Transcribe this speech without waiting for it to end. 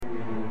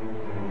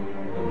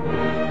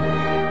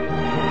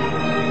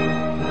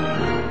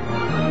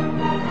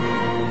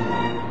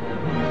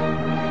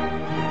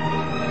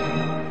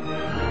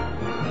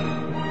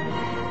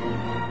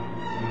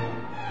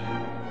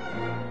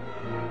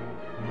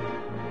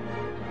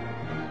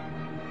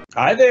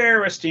Hi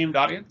there, esteemed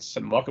audience,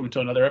 and welcome to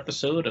another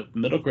episode of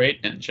Middle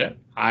Grade Ninja.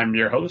 I'm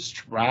your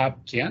host,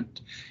 Rob Kent.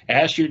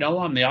 As you know,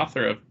 I'm the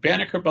author of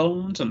Banneker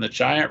Bones and the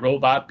Giant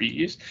Robot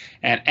Bees,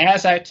 and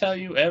as I tell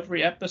you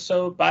every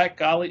episode, by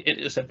golly, it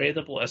is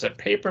available as a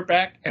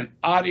paperback, an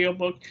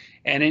audiobook,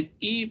 and an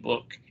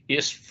ebook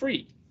is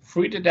free.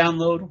 Free to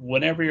download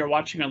whenever you're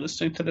watching or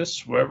listening to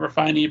this, wherever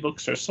fine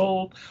ebooks are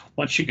sold.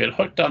 Once you get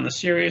hooked on the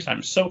series,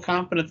 I'm so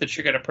confident that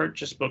you're going to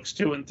purchase books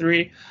 2 and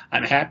 3.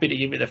 I'm happy to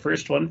give you the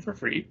first one for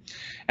free.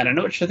 And I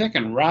know what you're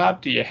thinking,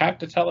 Rob, do you have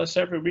to tell us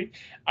every week?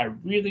 I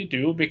really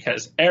do,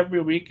 because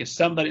every week is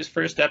somebody's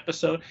first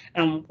episode,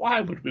 and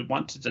why would we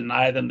want to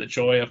deny them the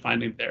joy of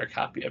finding their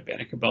copy of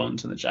Banneker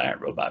Bones and the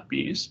Giant Robot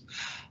Bees?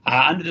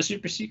 Under the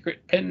super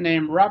secret pen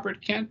name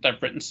Robert Kent,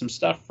 I've written some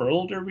stuff for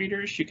older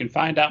readers. You can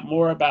find out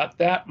more about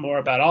that, more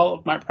about all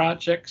of my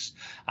projects,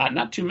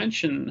 not to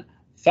mention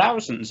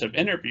thousands of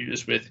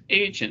interviews with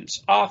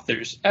agents,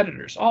 authors,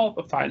 editors, all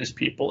the finest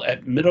people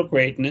at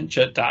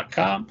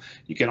middlegradeninja.com.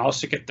 You can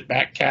also get the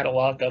back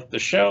catalog of the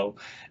show.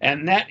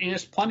 And that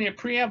is plenty of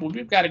preamble.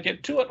 We've got to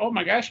get to it. Oh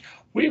my gosh,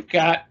 we've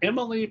got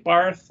Emily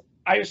Barth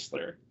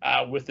Eisler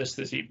with us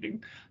this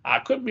evening.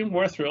 Couldn't be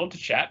more thrilled to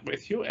chat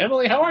with you.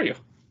 Emily, how are you?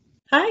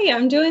 Hi,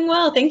 I'm doing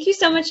well. Thank you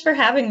so much for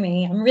having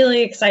me. I'm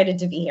really excited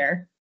to be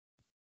here.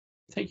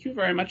 Thank you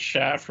very much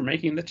for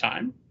making the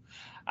time.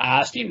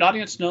 Esteemed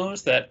audience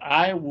knows that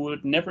I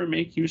would never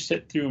make you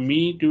sit through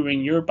me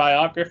doing your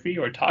biography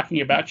or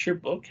talking about your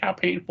book. How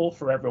painful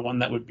for everyone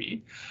that would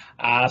be.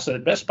 So the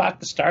best spot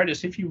to start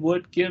is if you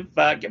would give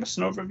us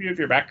an overview of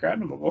your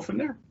background, and we'll go from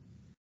there.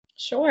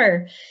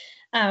 Sure.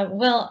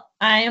 Well,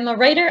 I am a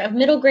writer of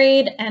middle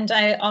grade, and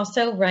I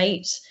also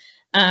write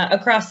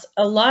across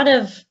a lot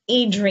of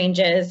age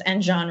ranges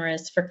and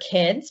genres for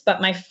kids.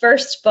 But my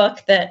first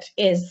book that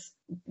is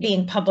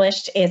being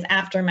published is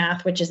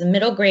Aftermath, which is a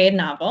middle grade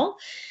novel.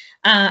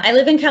 I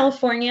live in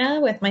California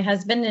with my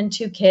husband and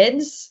 2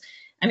 kids.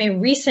 I'm a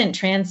recent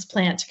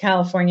transplant to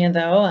California,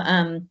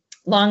 though,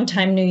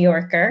 longtime New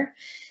Yorker.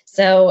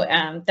 So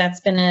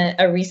that's been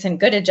a recent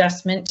good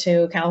adjustment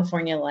to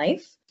California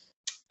life.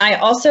 I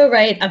also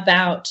write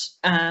about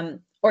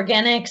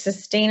organic,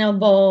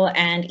 sustainable,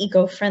 and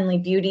eco-friendly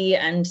beauty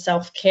and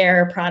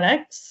self-care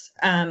products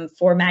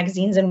for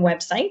magazines and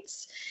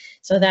websites.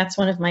 So that's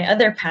one of my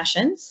other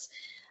passions.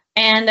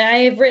 And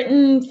I've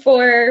written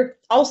for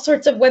all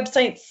sorts of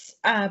websites,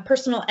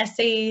 personal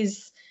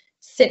essays,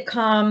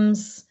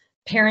 sitcoms,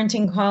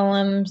 parenting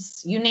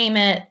columns, you name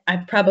it.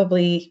 I've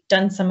probably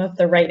done some of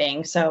the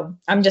writing. So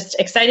I'm just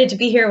excited to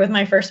be here with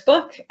my first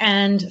book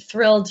and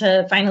thrilled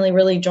to finally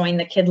really join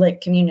the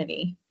Kidlit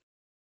community.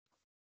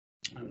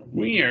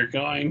 We are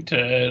going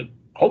to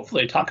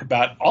hopefully talk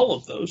about all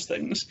of those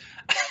things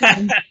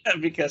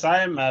because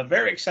I'm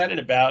very excited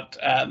about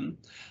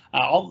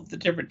all of the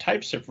different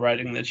types of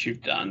writing that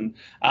you've done.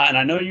 And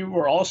I know you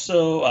were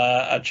also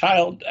a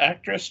child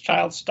actress,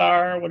 child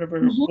star,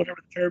 whatever the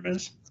term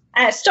is.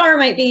 Star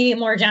might be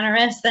more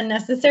generous than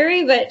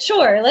necessary, but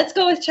sure, let's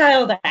go with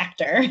child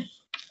actor.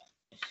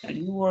 And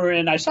you were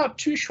in, I saw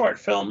 2 short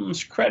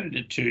films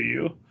credited to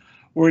you.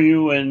 Were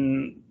you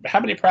in, how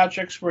many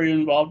projects were you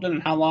involved in,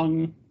 and how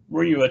long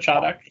were you a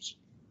child actress?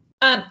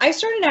 I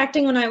started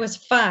acting when I was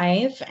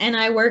 5, and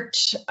I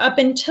worked up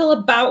until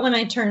about when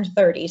I turned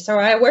 30. So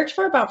I worked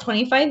for about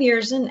 25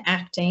 years in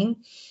acting.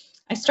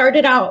 I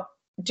started out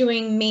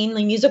doing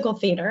mainly musical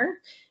theater,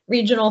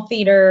 regional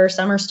theater,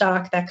 summer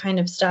stock, that kind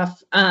of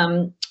stuff.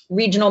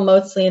 Regional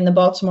mostly in the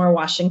Baltimore,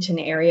 Washington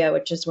area,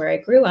 which is where I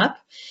grew up.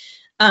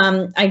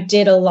 I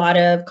did a lot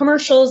of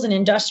commercials and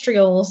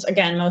industrials,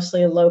 again,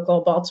 mostly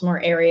local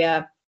Baltimore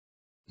area.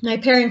 My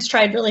parents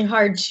tried really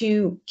hard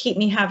to keep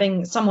me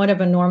having somewhat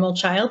of a normal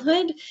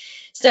childhood.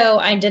 So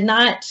I did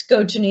not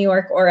go to New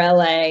York or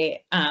LA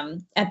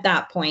at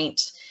that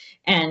point,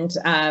 and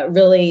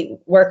really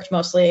worked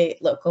mostly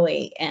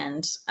locally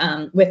and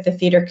with the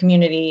theater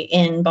community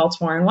in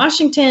Baltimore and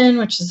Washington,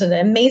 which is an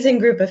amazing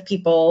group of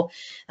people.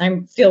 I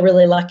feel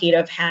really lucky to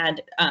have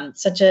had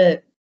such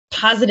a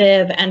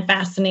positive and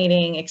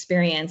fascinating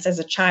experience as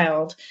a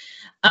child.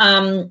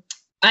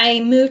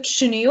 I moved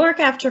to New York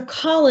after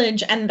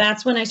college, and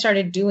that's when I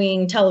started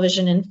doing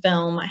television and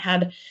film. I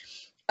had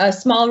a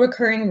small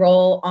recurring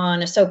role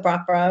on a soap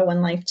opera,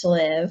 One Life to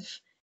Live,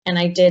 and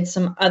I did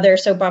some other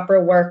soap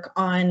opera work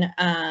on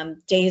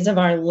Days of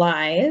Our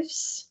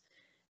Lives,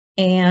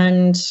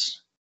 and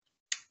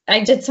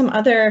I did some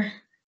other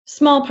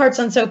small parts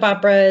on soap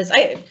operas.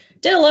 I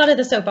did a lot of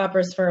the soap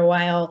operas for a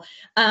while,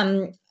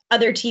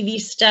 other TV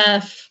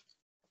stuff,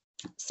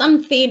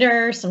 some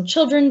theater, some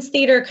children's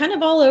theater, kind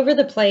of all over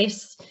the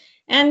place,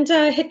 and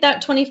hit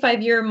that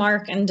 25-year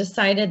mark and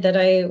decided that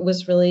I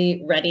was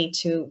really ready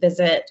to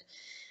visit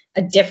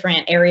a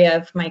different area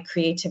of my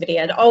creativity.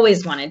 I'd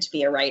always wanted to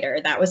be a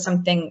writer. That was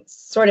something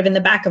sort of in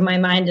the back of my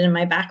mind and in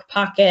my back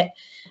pocket.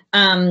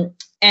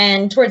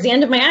 And towards the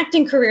end of my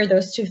acting career,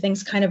 those 2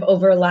 things kind of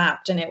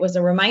overlapped, and it was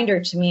a reminder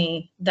to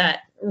me that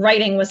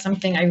writing was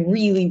something I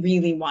really,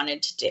 really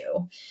wanted to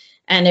do.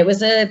 And it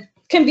was a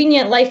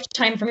convenient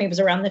lifetime for me was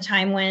around the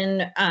time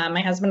when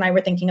my husband and I were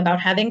thinking about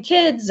having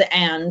kids,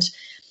 and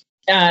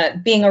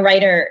being a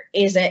writer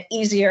is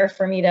easier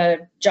for me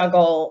to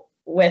juggle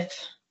with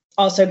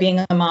also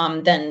being a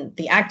mom than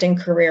the acting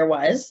career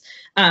was.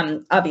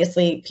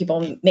 Obviously,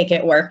 people make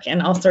it work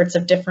in all sorts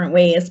of different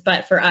ways,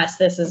 but for us,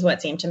 this is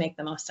what seemed to make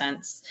the most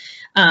sense.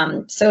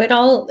 So it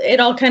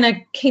all kind of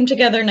came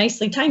together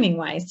nicely timing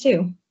wise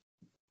too.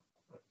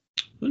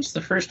 When's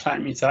the first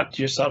time you thought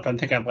to yourself, I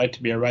think I'd like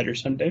to be a writer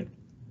someday?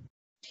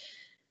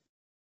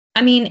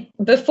 I mean,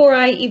 before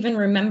I even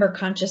remember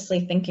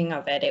consciously thinking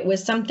of it, it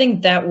was something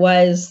that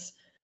was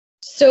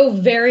so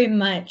very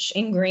much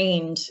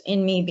ingrained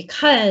in me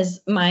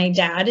because my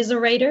dad is a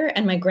writer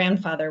and my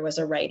grandfather was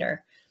a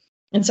writer.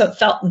 And so it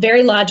felt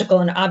very logical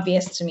and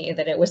obvious to me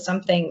that it was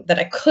something that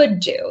I could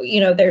do.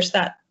 You know, there's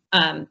that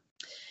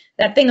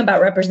that thing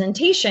about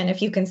representation.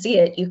 If you can see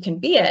it, you can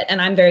be it.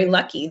 And I'm very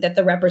lucky that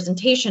the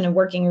representation of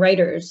working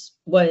writers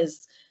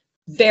was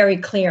very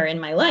clear in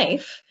my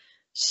life.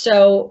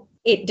 So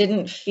it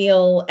didn't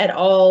feel at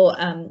all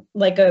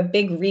like a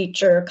big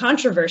reach or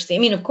controversy. I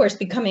mean, of course,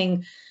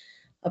 becoming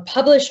a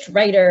published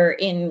writer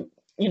in,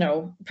 you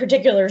know,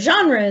 particular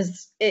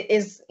genres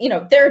is, you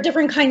know, there are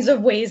different kinds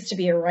of ways to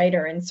be a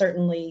writer, and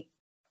certainly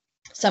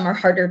some are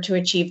harder to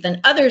achieve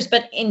than others.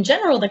 But in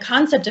general, the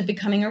concept of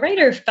becoming a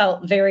writer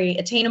felt very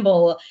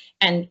attainable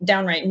and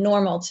downright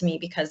normal to me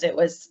because it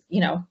was,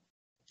 you know,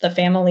 the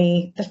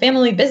family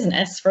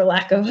business, for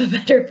lack of a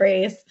better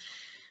phrase.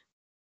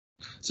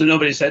 So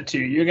nobody said to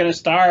you, you're going to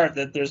starve,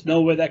 that there's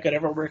no way that could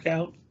ever work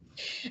out?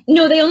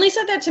 No, they only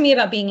said that to me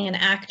about being an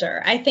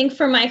actor. I think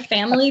for my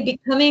family,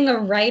 becoming a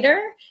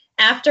writer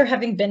after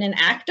having been an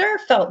actor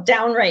felt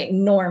downright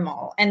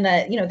normal, and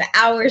the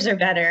hours are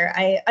better.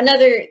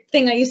 Another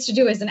thing I used to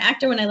do as an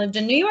actor when I lived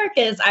in New York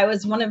is I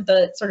was one of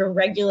the sort of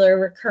regular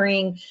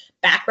recurring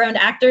background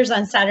actors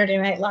on Saturday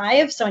Night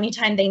Live. So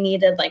anytime they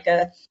needed like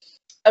a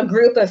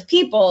group of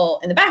people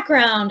in the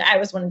background, I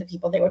was one of the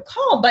people they would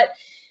call, but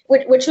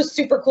which was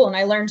super cool. And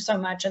I learned so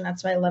much, and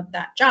that's why I loved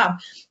that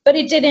job. But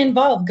it did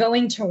involve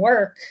going to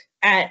work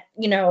at,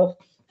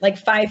 like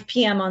 5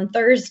 p.m. on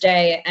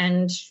Thursday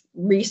and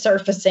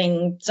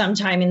resurfacing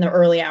sometime in the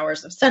early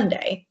hours of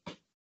Sunday.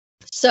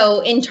 So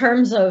in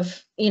terms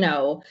of,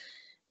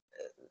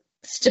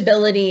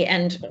 stability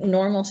and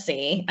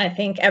normalcy, I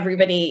think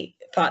everybody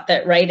thought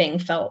that writing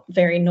felt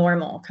very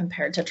normal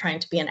compared to trying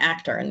to be an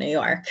actor in New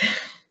York.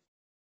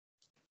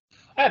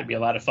 That had to be a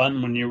lot of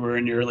fun when you were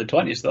in your early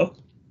 20s, though.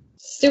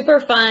 Super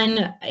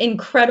fun,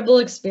 incredible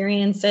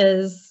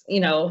experiences, a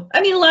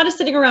lot of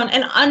sitting around.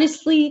 And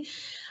honestly,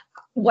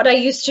 what I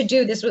used to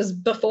do, this was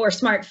before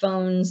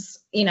smartphones,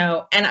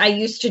 and I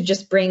used to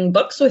just bring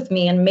books with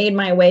me and made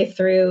my way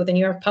through the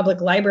New York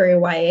Public Library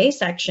YA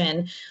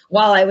section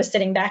while I was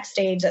sitting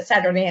backstage at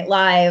Saturday Night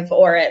Live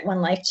or at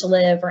One Life to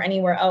Live or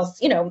anywhere else.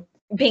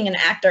 Being an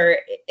actor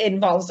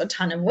involves a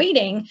ton of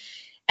waiting.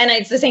 And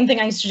it's the same thing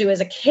I used to do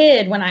as a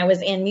kid when I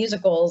was in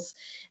musicals,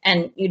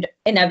 and you'd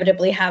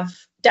inevitably have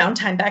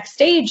downtime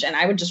backstage and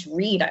I would just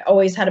read. I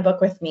always had a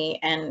book with me.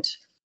 And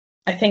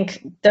I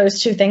think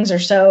those two things are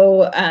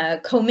so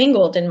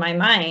commingled in my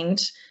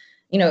mind.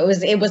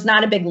 It was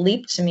not a big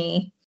leap to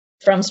me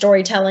from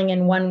storytelling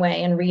in one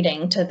way and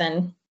reading to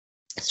then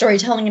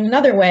storytelling in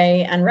another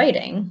way and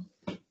writing.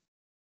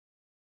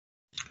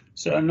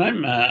 So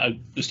the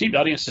esteemed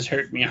audience has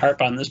heard me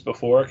harp on this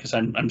before because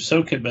I'm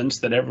so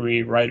convinced that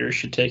every writer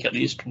should take at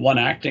least one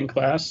acting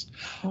class.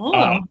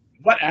 Oh.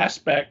 What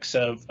aspects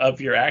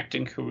of your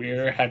acting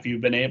career have you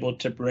been able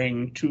to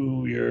bring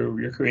to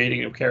your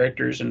creating of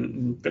characters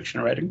in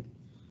fiction writing?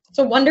 It's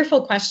a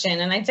wonderful question.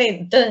 And I'd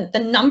say the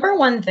number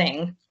one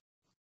thing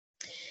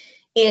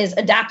is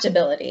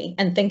adaptability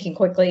and thinking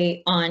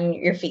quickly on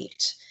your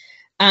feet.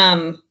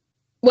 And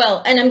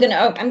I'm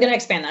gonna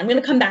expand that. I'm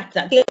gonna come back to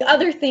that. The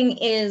other thing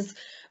is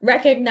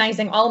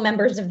recognizing all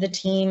members of the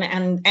team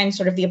and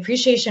sort of the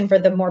appreciation for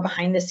the more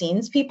behind the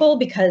scenes people,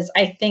 because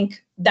I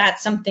think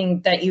that's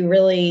something that you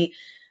really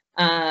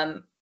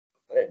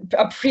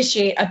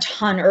appreciate a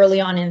ton early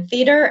on in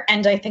theater.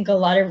 And I think a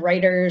lot of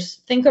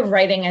writers think of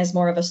writing as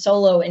more of a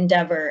solo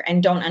endeavor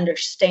and don't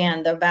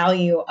understand the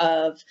value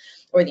of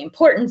or the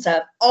importance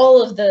of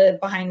all of the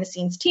behind the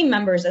scenes team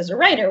members as a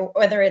writer,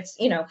 whether it's,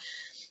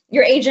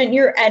 your agent,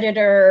 your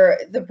editor,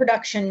 the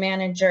production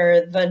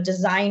manager, the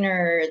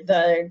designer,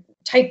 the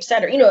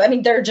typesetter,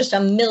 there are just a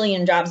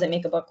million jobs that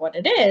make a book what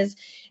it is.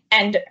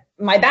 And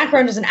my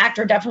background as an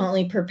actor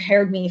definitely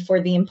prepared me for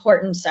the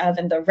importance of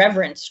and the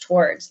reverence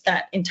towards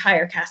that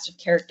entire cast of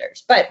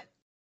characters. But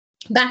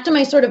back to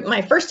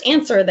my first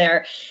answer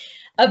there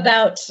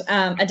about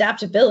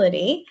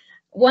adaptability.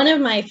 One of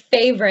my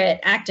favorite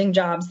acting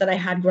jobs that I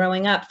had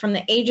growing up from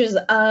the ages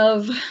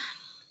of,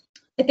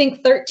 I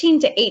think 13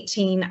 to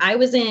 18, I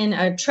was in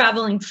a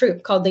traveling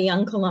troupe called the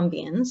Young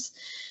Colombians,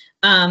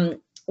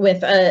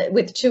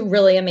 with two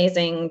really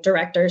amazing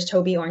directors,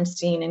 Toby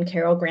Ornstein and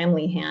Carol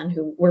Graham-Lehan,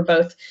 who were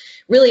both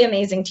really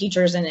amazing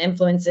teachers and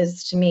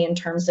influences to me in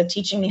terms of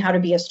teaching me how to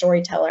be a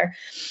storyteller.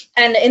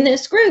 And in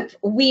this group,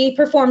 we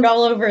performed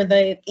all over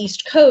the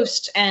East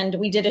Coast, and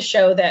we did a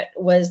show that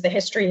was the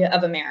history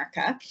of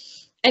America.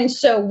 And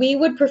so we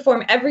would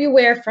perform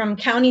everywhere from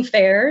county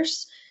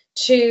fairs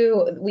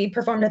to, we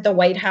performed at the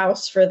White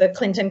House for the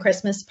Clinton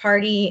Christmas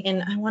party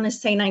in, I want to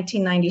say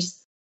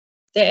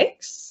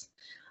 1996.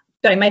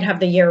 But I might have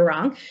the year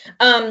wrong.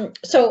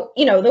 So,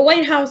 you know, the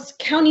White House,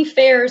 county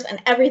fairs,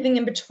 and everything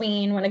in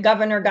between. When a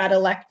governor got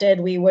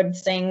elected, we would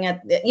sing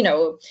at, you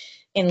know,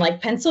 in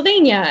like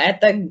Pennsylvania at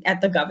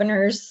the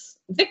governor's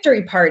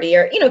victory party,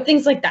 or, you know,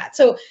 things like that.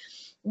 So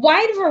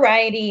wide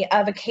variety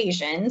of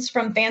occasions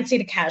from fancy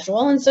to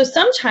casual. And so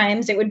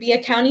sometimes it would be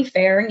a county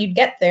fair and you'd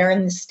get there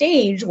and the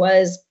stage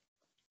was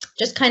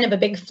just kind of a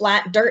big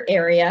flat dirt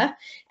area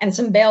and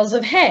some bales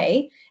of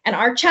hay. And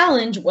our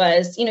challenge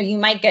was, you know, you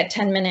might get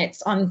 10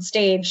 minutes on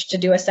stage to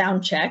do a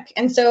sound check.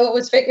 And so it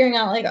was figuring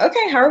out like,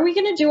 okay, how are we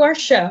going to do our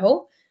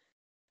show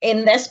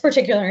in this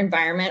particular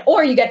environment?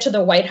 Or you get to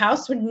the White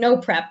House with no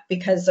prep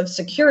because of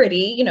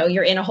security. You know,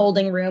 you're in a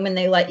holding room and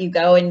they let you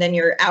go, and then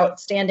you're out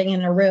standing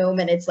in a room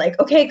and it's like,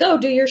 okay, go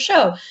do your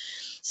show.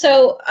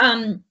 So,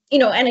 you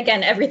know, and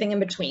again, everything in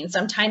between.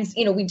 Sometimes,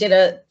 you know, we did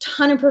a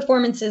ton of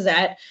performances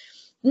at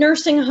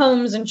nursing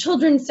homes and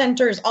children's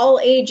centers, all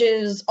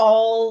ages,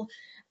 all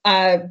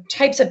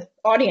types of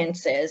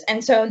audiences.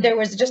 And so there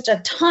was just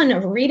a ton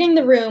of reading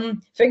the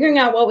room, figuring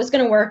out what was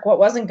going to work, what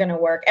wasn't going to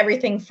work,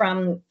 everything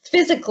from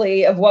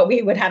physically of what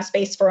we would have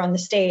space for on the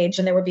stage.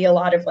 And there would be a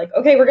lot of like,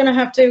 okay, we're going to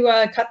have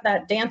to cut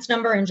that dance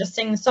number and just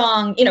sing the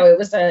song. You know, it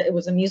was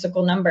a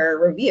musical number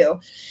review.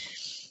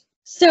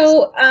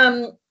 So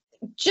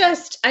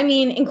just, I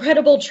mean,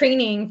 incredible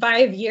training,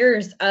 5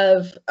 years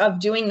of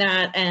doing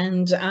that.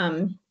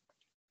 And,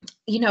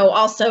 you know,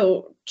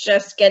 also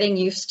just getting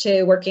used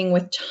to working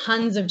with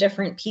tons of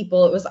different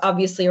people. It was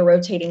obviously a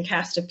rotating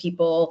cast of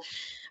people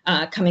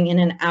coming in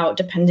and out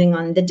depending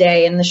on the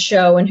day and the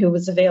show and who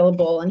was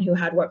available and who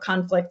had what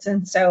conflicts.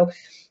 And so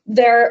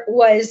there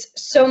was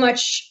so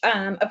much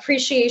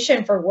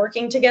appreciation for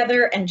working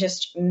together and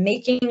just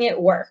making it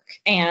work.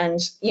 And,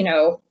 you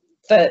know,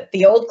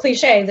 the old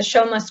cliche, the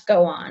show must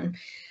go on.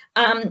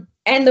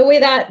 And the way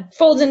that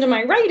folds into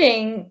my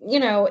writing, you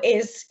know,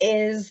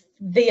 is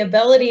the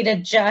ability to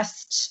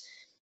just,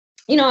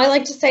 you know, I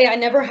like to say I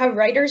never have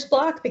writer's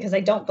block because I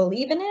don't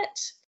believe in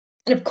it.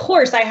 And of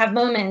course, I have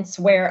moments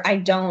where I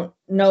don't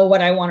know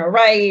what I want to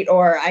write,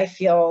 or I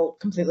feel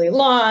completely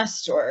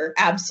lost or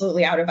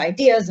absolutely out of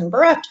ideas and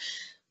bereft.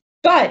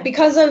 But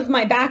because of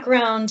my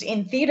background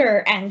in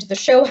theater and the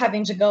show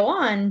having to go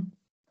on,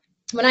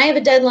 when I have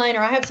a deadline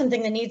or I have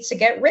something that needs to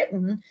get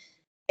written,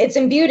 it's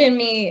imbued in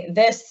me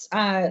this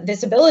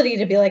ability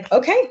to be like,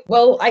 okay,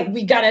 well,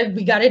 we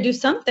gotta do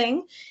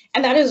something.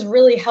 And that has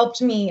really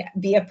helped me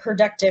be a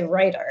productive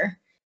writer.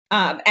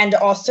 And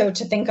also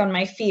to think on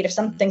my feet, if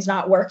something's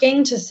not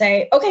working, to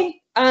say,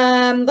 okay,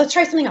 let's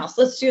try something else.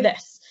 Let's do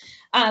this.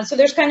 So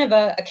there's kind of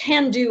a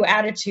can-do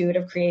attitude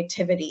of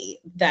creativity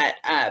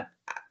that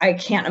I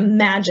can't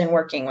imagine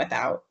working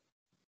without.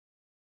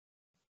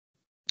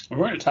 We're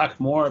going to talk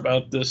more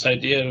about this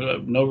idea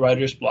of no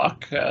writer's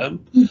block.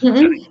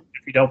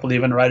 If you don't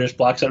believe in writer's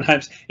block,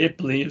 sometimes it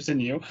believes in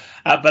you.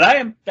 But I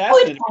am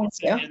fascinated.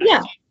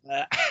 Yeah.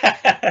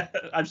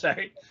 I'm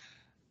sorry.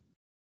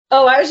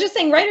 Oh, I was just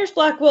saying writer's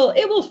block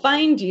will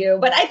find you.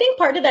 But I think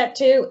part of that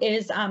too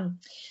is,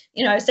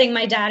 you know, I was saying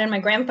my dad and my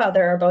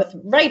grandfather are both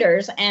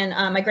writers, and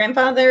my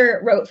grandfather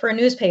wrote for a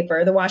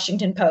newspaper, the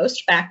Washington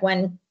Post, back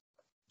when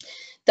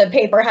the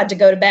paper had to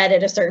go to bed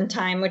at a certain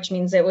time, which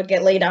means it would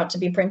get laid out to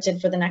be printed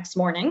for the next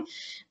morning.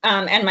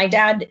 And my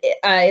dad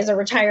is a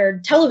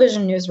retired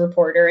television news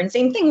reporter, and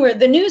same thing, where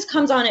the news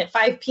comes on at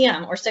 5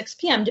 p.m. or 6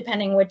 p.m.,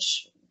 depending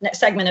which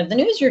segment of the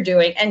news you're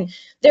doing. And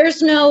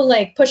there's no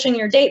like pushing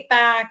your date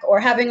back or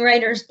having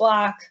writer's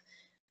block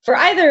for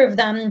either of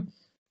them.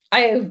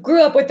 I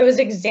grew up with those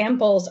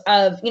examples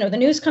of, you know, the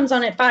news comes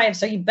on at 5,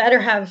 so you better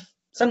have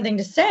something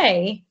to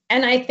say.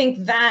 And I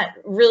think that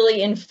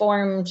really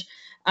informed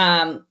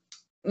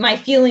my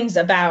feelings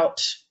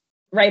about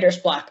writer's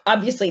block.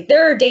 Obviously,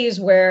 there are days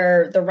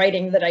where the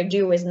writing that I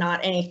do is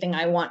not anything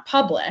I want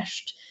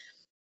published,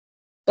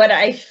 but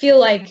I feel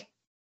like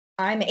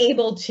I'm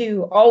able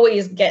to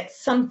always get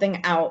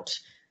something out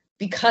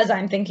because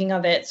I'm thinking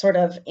of it sort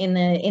of in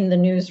the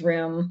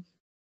newsroom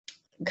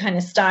kind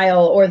of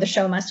style, or the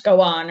show must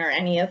go on, or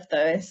any of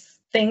those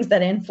things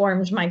that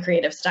informed my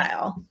creative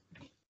style.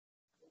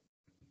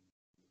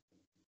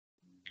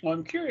 Well,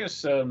 I'm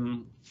curious,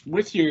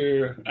 with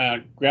your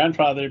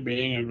grandfather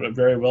being a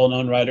very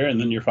well-known writer,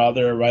 and then your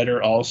father a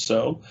writer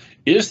also,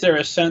 is there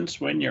a sense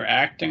when you're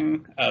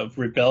acting of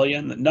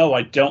rebellion that, no,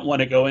 I don't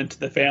want to go into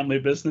the family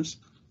business?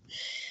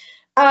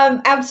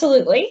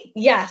 Absolutely,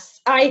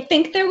 yes. I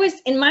think there was,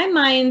 in my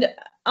mind,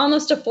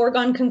 almost a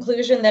foregone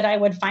conclusion that I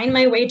would find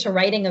my way to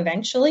writing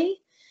eventually.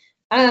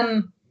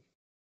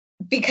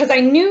 because I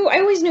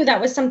always knew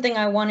that was something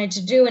I wanted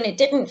to do, and it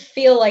didn't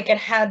feel like it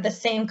had the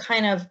same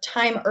kind of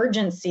time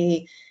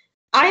urgency.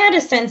 I had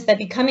a sense that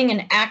becoming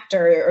an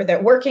actor, or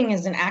that working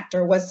as an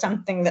actor, was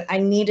something that I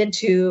needed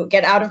to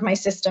get out of my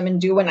system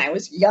and do when I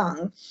was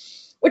young,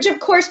 which of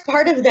course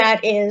part of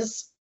that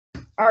is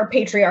our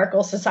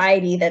patriarchal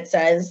society that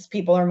says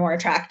people are more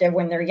attractive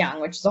when they're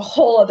young, which is a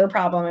whole other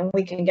problem, and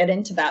we can get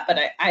into that, but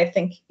I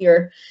think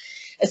your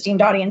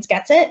esteemed audience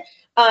gets it.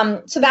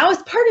 So that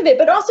was part of it,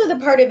 but also the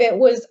part of it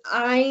was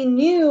I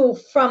knew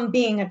from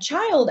being a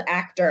child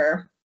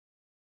actor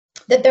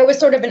that there was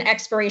sort of an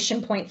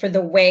expiration point for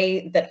the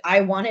way that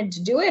I wanted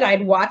to do it.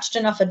 I'd watched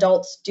enough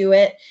adults do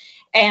it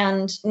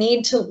and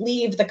need to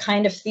leave the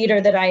kind of theater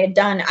that I had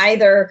done,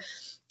 either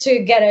to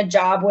get a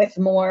job with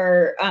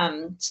more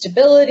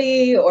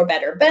stability or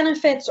better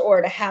benefits,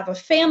 or to have a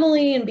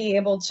family and be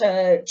able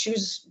to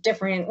choose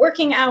different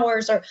working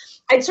hours. Or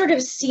I'd sort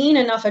of seen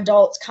enough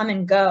adults come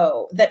and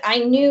go that I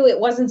knew it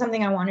wasn't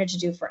something I wanted to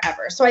do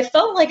forever. So I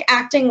felt like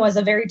acting was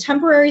a very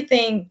temporary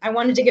thing. I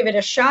wanted to give it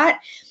a shot.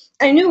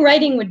 I knew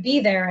writing would be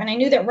there, and I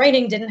knew that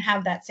writing didn't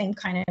have that same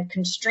kind of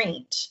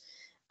constraint.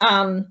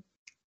 And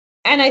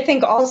I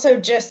think also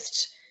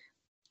just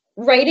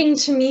writing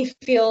to me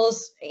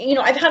feels,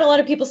 I've had a lot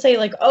of people say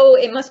like, oh,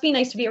 it must be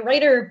nice to be a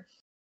writer.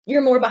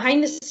 You're more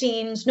behind the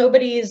scenes.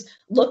 Nobody's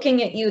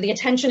looking at you. The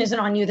attention isn't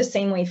on you the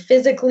same way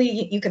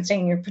physically. You could stay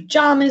in your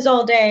pajamas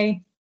all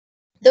day,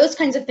 those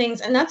kinds of things.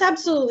 And that's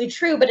absolutely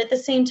true. But at the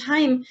same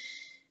time,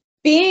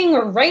 being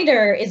a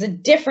writer is a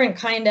different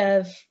kind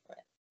of,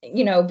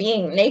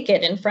 being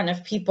naked in front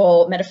of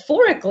people.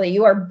 Metaphorically,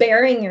 you are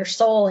bearing your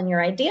soul and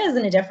your ideas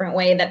in a different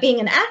way. That being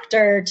an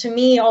actor, to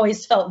me,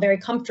 always felt very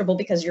comfortable,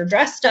 because you're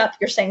dressed up,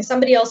 you're saying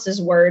somebody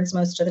else's words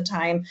most of the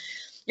time,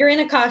 you're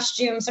in a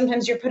costume,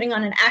 sometimes you're putting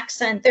on an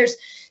accent.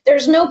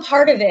 There's no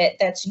part of it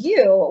that's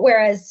you.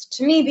 Whereas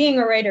to me, being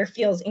a writer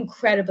feels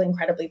incredibly,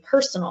 incredibly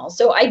personal.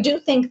 So I do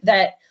think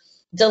that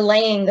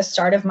delaying the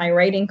start of my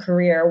writing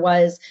career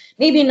was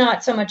maybe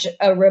not so much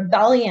a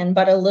rebellion,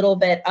 but a little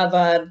bit of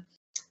a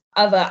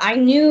I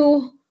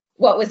knew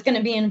what was going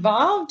to be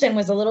involved and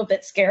was a little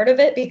bit scared of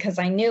it, because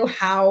I knew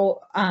how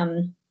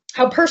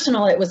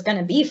personal it was going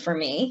to be for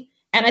me.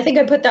 And I think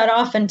I put that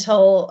off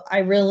until I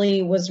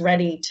really was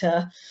ready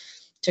to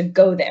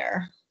go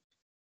there.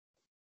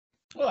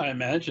 Well, I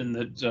imagine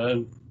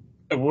that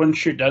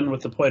once you're done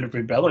with the point of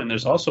rebellion,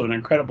 there's also an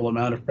incredible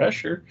amount of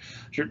pressure.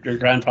 Your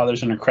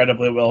grandfather's an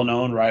incredibly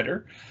well-known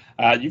writer.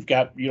 You've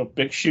got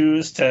big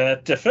shoes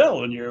to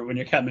fill when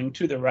you're coming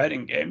to the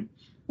writing game.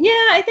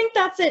 Yeah, I think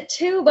that's it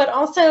too. But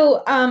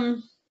also,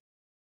 I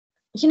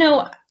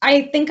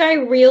think I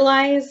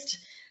realized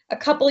a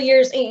couple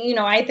years,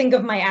 I think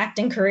of my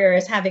acting career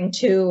as having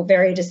two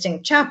very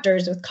distinct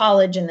chapters, with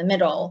college in the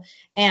middle.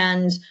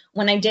 And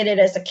when I did it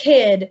as a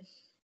kid,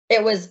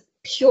 it was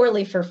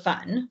purely for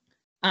fun.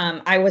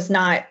 I was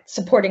not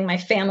supporting my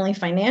family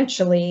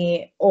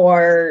financially,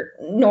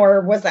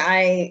 nor was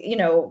I,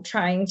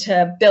 trying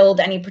to build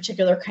any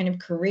particular kind of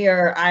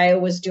career. I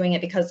was doing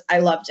it because I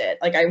loved it.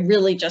 Like, I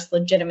really just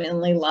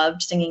legitimately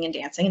loved singing and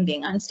dancing and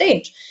being on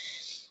stage.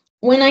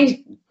 When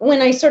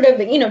I sort of,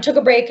 took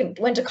a break and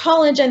went to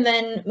college and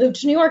then moved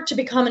to New York to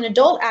become an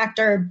adult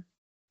actor,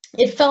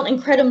 it felt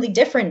incredibly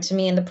different to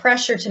me, and the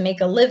pressure to make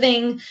a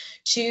living,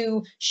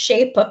 to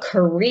shape a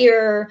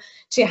career,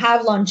 to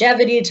have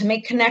longevity, to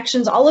make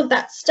connections, all of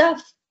that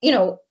stuff,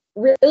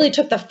 really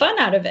took the fun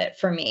out of it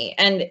for me.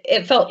 And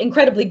it felt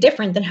incredibly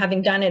different than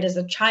having done it as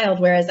a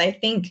child. Whereas I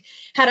think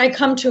had I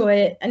come to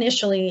it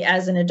initially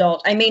as an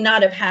adult, I may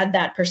not have had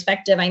that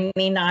perspective. I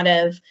may not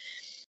have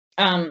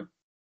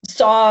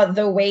saw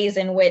the ways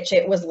in which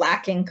it was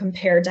lacking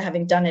compared to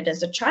having done it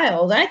as a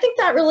child. And I think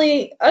that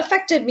really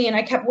affected me, and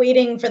I kept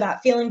waiting for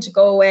that feeling to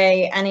go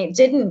away, and it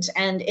didn't.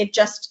 And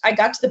I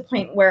got to the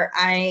point where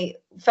I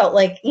felt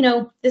like,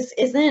 this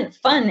isn't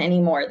fun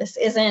anymore.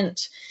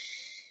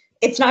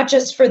 It's not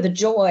just for the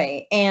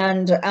joy.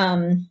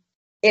 And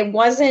it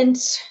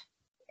wasn't,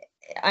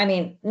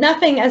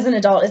 nothing as an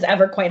adult is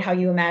ever quite how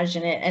you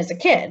imagine it as a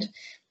kid.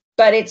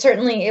 But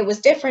it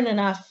was different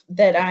enough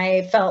that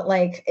I felt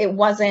like I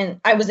was in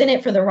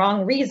it for the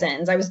wrong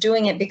reasons. I was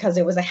doing it because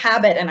it was a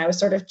habit, and I was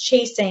sort of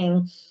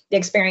chasing the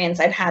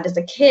experience I'd had as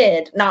a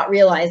kid, not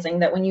realizing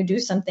that when you do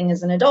something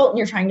as an adult and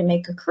you're trying to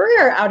make a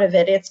career out of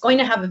it, it's going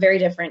to have a very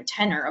different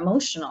tenor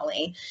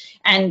emotionally.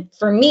 And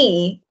for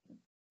me,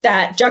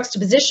 that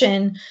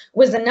juxtaposition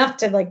was enough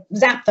to like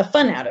zap the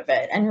fun out of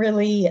it. And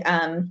really,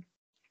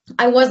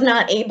 I was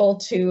not able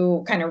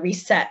to kind of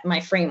reset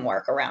my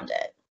framework around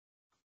it.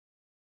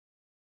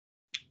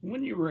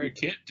 When you were a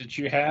kid, did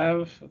you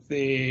have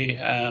the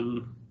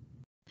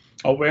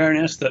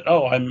awareness that,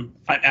 I'm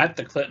at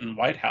the Clinton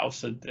White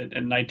House in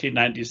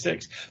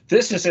 1996?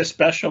 This is a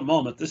special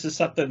moment. This is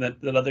something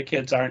that other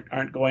kids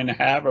aren't going to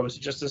have, or was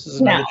it just this is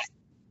another?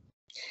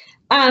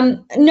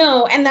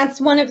 No, and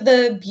that's one of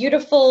the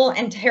beautiful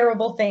and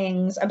terrible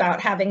things about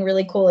having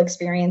really cool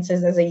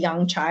experiences as a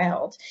young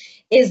child,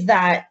 is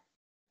that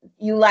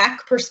you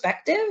lack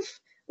perspective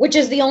which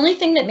is the only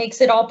thing that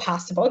makes it all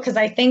possible. Because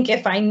I think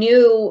if I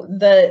knew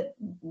the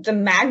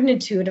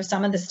magnitude of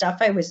some of the stuff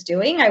I was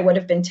doing, I would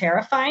have been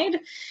terrified.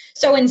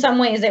 So in some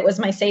ways it was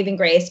my saving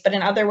grace, but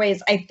in other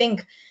ways, I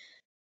think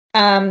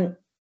I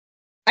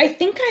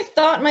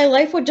thought my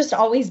life would just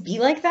always be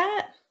like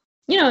that.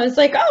 It's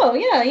like, oh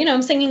yeah,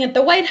 I'm singing at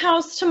the White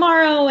House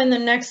tomorrow, and the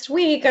next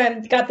week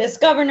I've got this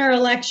governor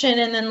election,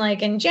 and then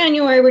like in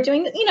January we're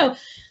doing,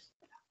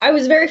 I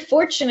was very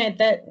fortunate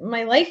that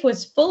my life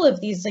was full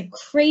of these like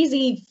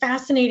crazy,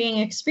 fascinating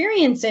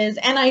experiences.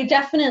 And I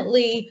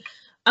definitely,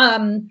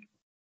 I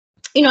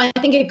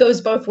think it goes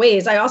both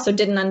ways. I also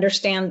didn't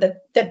understand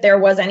that there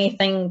was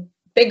anything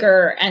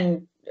bigger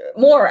and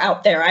more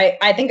out there.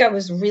 I think I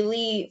was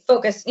really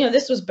focused,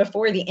 this was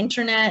before the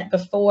internet,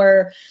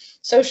 before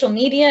social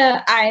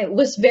media. I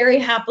was very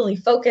happily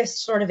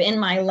focused sort of in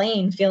my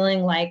lane,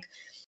 feeling like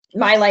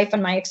my life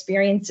and my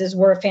experiences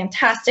were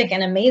fantastic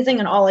and amazing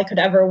and all I could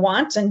ever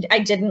want. And I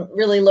didn't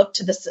really look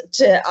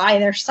to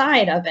either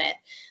side of it,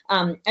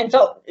 and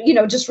felt,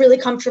 just really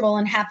comfortable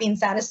and happy and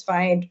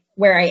satisfied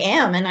where I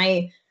am. And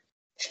I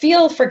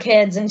feel for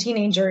kids and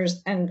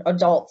teenagers and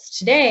adults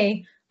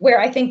today,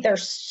 where I think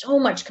there's so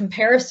much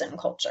comparison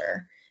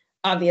culture,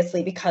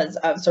 obviously because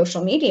of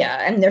social media,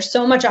 and there's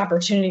so much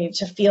opportunity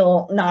to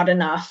feel not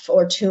enough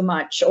or too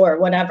much or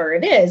whatever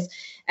it is.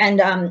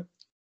 And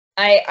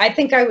I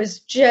think I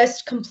was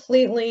just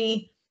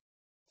completely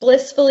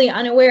blissfully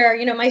unaware.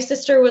 My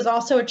sister was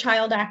also a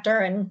child actor,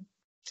 and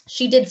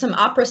she did some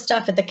opera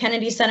stuff at the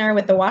Kennedy Center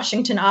with the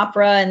Washington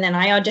Opera. And then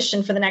I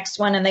auditioned for the next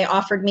one, and they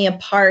offered me a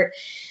part.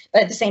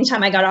 But at the same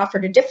time, I got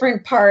offered a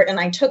different part, and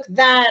I took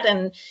that.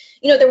 And,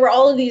 there were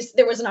all of these,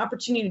 there was an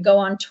opportunity to go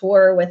on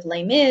tour with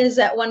Les Mis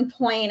at one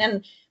point.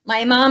 And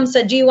my mom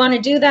said, do you want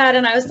to do that?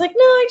 And I was like,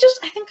 no,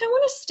 I think I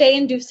want to stay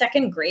and do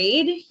second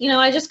grade.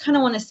 I just kind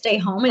of want to stay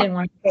home. I didn't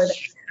want to go to,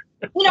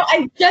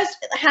 I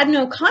just had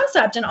no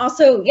concept. And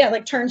also,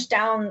 like turned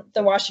down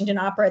the Washington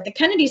Opera at the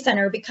Kennedy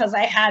Center because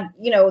I had,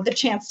 the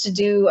chance to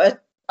do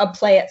a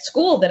play at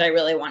school that I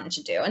really wanted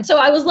to do. And so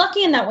I was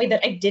lucky in that way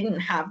that I didn't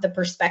have the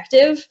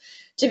perspective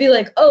to be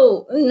like,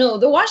 oh, no,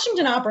 the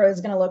Washington Opera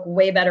is going to look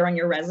way better on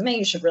your resume.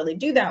 You should really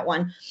do that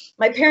one.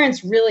 My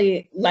parents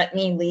really let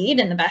me lead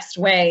in the best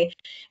way.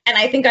 And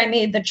I think I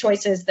made the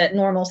choices that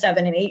normal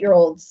 7 and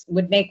 8-year-olds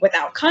would make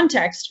without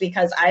context,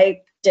 because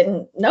I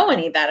didn't know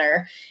any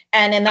better.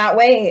 And in that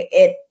way,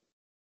 it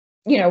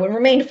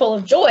remained full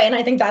of joy. And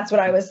I think that's what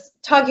I was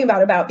talking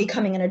about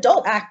becoming an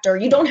adult actor.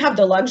 You don't have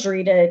the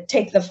luxury to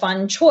take the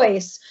fun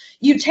choice.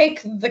 You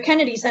take the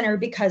Kennedy Center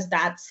because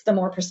that's the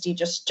more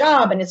prestigious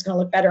job, and it's going to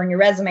look better on your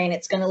resume, and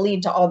it's going to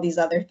lead to all these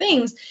other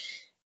things.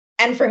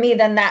 And for me,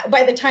 then that,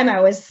 by the time I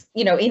was,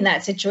 in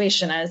that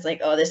situation, I was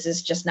like, oh, this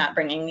is just not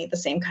bringing me the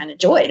same kind of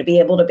joy to be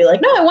able to be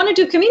like, no, I want to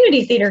do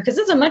community theater because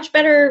it's a much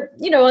better,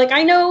 like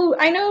I know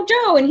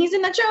Joe, and he's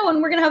in that show,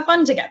 and we're going to have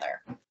fun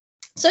together.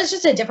 So it's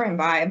just a different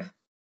vibe.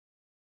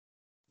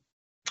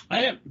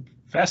 I am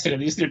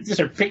fascinated. These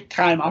are big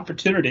time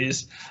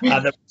opportunities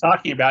that we're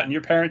talking about, and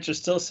your parents are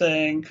still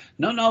saying,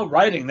 no,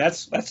 writing.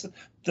 That's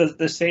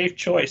the safe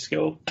choice.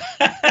 Go.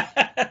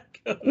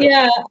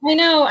 Yeah, I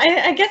know.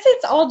 I guess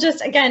it's all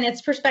just, again,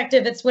 it's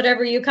perspective. It's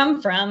whatever you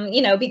come from,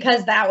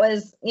 because that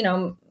was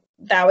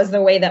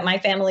the way that my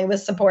family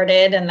was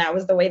supported, and that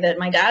was the way that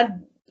my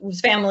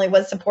dad's family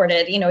was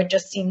supported. It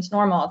just seems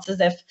normal. It's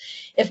as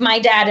if my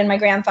dad and my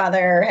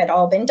grandfather had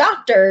all been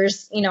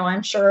doctors,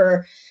 I'm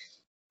sure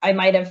I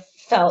might have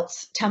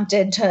felt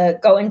tempted to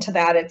go into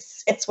that.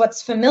 It's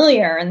what's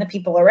familiar, and the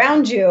people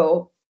around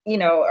you,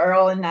 are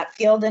all in that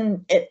field,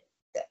 and it,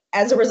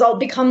 as a result,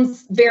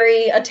 becomes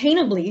very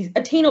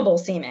attainable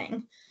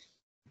seeming.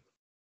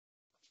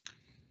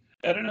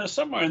 I don't know,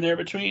 somewhere in there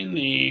between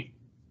the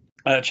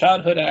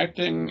childhood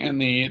acting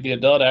and the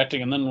adult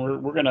acting, and then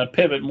we're going to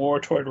pivot more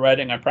toward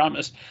writing, I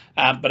promise.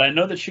 But I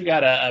know that you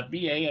got a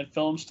BA in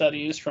film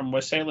studies from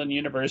Wesleyan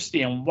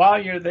University, and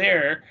while you're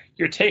there,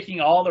 you're taking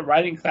all the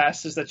writing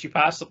classes that you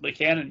possibly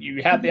can, and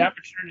you had the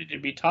opportunity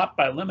to be taught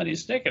by Lemony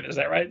Snicket. Is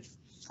that right?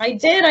 I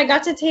did. I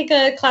got to take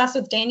a class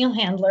with Daniel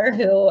Handler,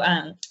 who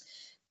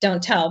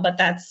don't tell, but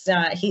that's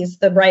he's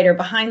the writer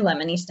behind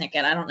Lemony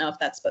Snicket. I don't know if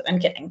that's, but I'm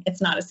kidding.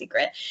 It's not a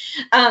secret.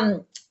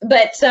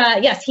 But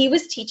yes, he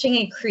was teaching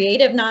a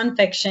creative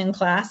nonfiction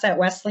class at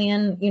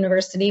Wesleyan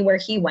University where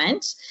he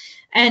went.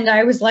 And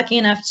I was lucky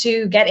enough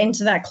to get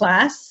into that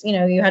class.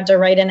 You had to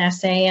write an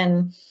essay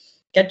and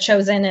get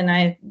chosen, and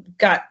I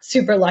got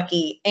super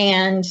lucky.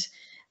 And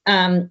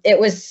it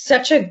was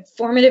such a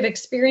formative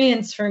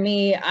experience for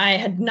me. I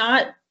had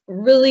not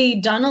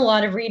really done a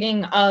lot of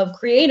reading of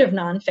creative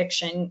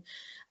nonfiction.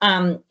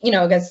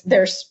 Because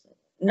there's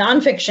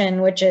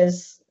nonfiction, which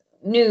is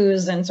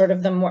news and sort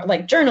of the more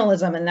like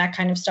journalism and that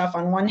kind of stuff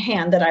on one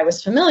hand that I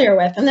was familiar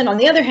with. And then on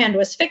the other hand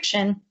was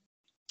fiction.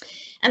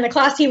 And the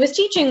class he was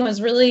teaching was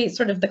really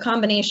sort of the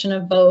combination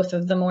of both,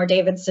 of the more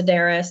David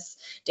Sedaris,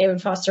 David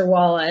Foster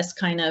Wallace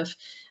kind of,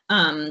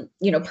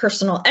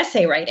 personal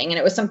essay writing. And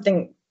it was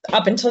something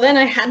up until then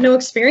I had no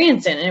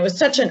experience in. And it was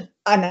such an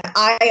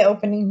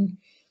eye-opening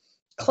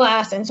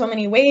class in so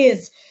many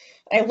ways.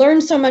 I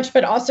learned so much,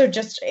 but also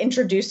just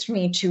introduced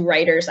me to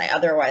writers I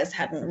otherwise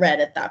hadn't read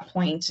at that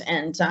point.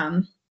 And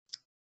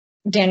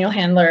Daniel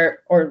Handler,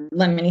 or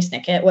Lemony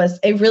Snicket, was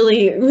a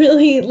really,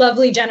 really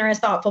lovely, generous,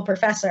 thoughtful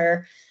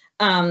professor.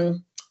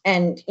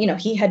 And, you know,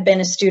 he had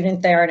been a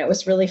student there, and it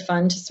was really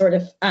fun to sort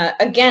of,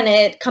 again,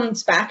 it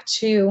comes back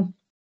to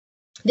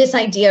this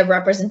idea of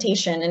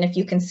representation, and if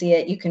you can see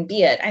it, you can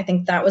be it. I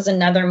think that was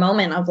another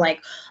moment of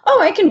like,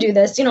 oh, I can do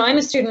this. You know, I'm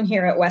a student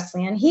here at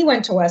Wesleyan. He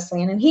went to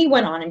Wesleyan and he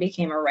went on and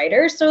became a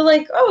writer. So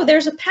like, oh,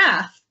 there's a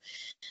path.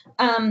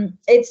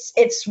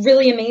 It's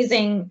really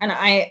amazing, and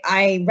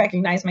I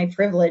recognize my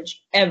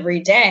privilege every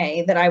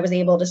day that I was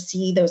able to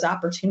see those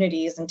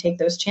opportunities and take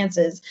those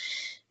chances.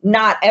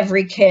 Not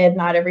every kid,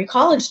 not every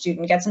college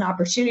student gets an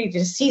opportunity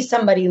to see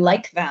somebody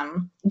like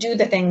them do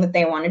the thing that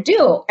they want to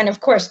do. And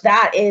of course,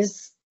 that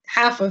is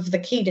half of the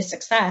key to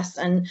success,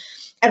 and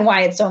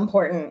why it's so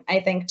important, I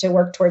think, to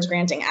work towards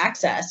granting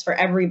access for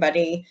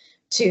everybody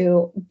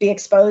to be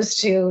exposed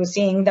to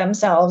seeing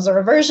themselves or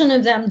a version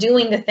of them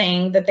doing the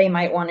thing that they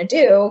might want to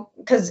do,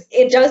 because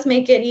it does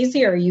make it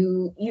easier.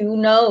 You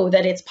know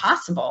that it's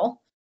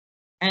possible,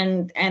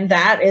 and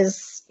that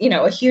is, you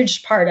know, a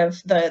huge part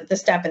of the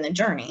step in the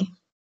journey.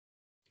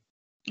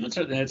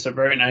 It's a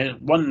very nice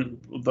one.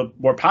 The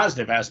more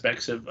positive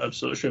aspects of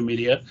social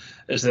media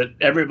is that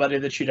everybody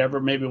that you'd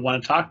ever maybe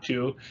want to talk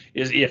to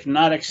is, if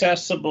not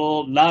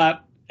accessible,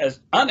 not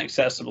as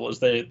unaccessible as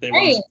they right.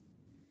 want.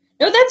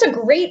 No, that's a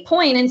great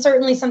point, and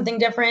certainly something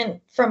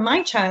different from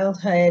my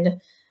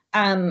childhood.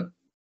 And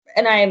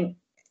I'm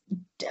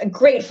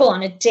grateful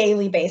on a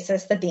daily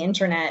basis that the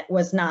internet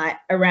was not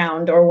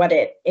around, or what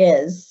it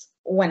is,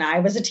 when I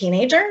was a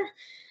teenager,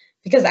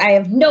 because I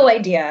have no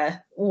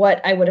idea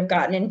what I would have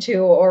gotten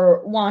into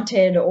or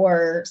wanted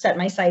or set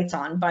my sights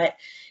on. But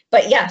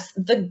yes,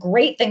 the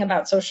great thing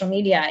about social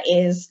media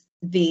is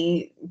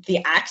the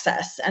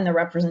access and the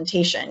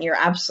representation. You're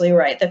absolutely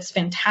right. That's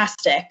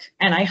fantastic.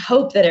 And I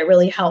hope that it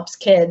really helps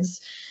kids.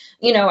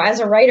 You know, as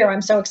a writer,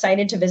 I'm so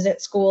excited to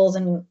visit schools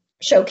and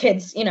show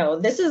kids, you know,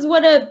 this is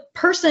what a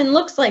person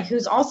looks like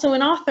who's also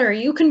an author.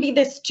 You can be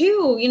this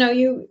too. You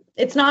know,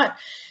 it's not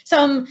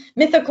some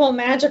mythical,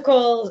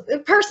 magical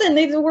person.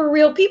 They were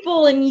real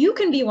people, and you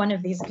can be one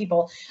of these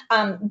people.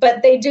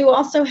 But they do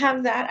also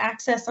have that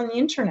access on the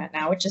internet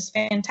now, which is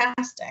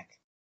fantastic.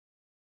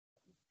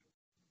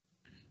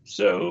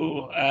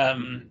 So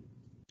I'm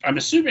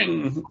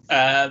assuming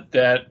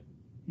that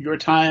your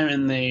time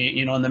in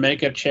the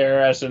makeup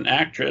chair as an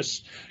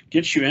actress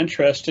gets you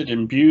interested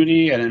in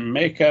beauty and in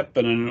makeup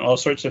and in all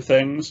sorts of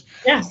things.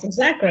 Yes,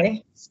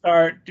 exactly.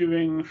 Start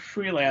doing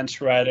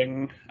freelance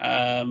writing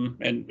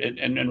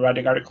and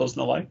writing articles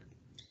and the like.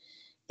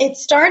 It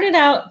started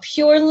out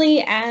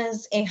purely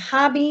as a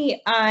hobby.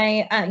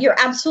 You're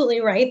absolutely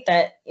right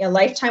that a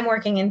lifetime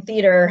working in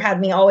theater had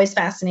me always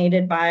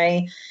fascinated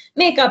by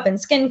makeup and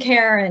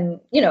skincare, and,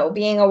 you know,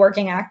 being a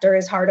working actor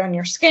is hard on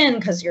your skin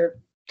because you're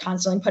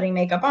constantly putting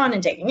makeup on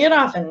and taking it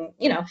off, and,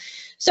 you know,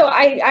 so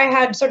I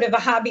had sort of a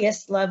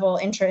hobbyist level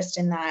interest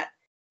in that.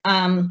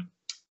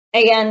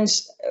 And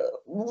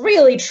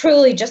really,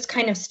 truly just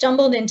kind of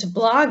stumbled into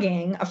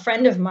blogging. A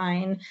friend of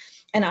mine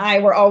and I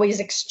were always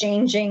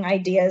exchanging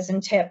ideas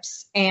and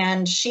tips.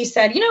 And she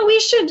said, you know, we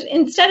should,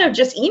 instead of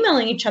just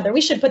emailing each other, we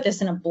should put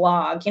this in a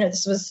blog. You know,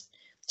 this was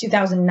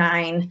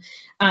 2009.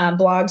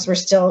 Blogs were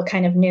still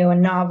kind of new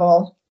and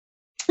novel.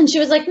 And she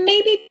was like,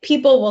 maybe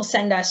people will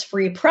send us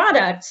free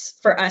products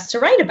for us to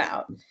write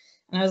about.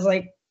 And I was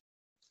like,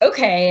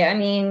 okay. I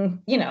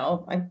mean, you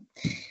know, I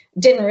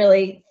didn't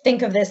really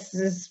think of this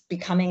as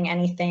becoming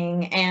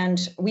anything.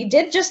 And we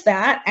did just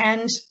that.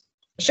 And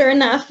sure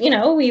enough, you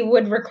know, we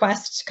would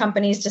request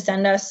companies to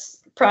send us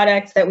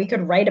products that we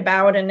could write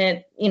about, and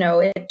it, you know,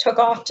 it took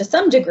off to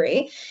some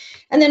degree.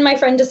 And then my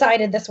friend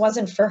decided this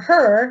wasn't for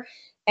her,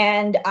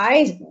 and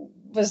I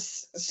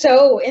was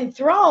so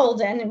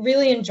enthralled and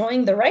really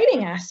enjoying the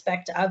writing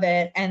aspect of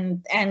it,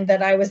 and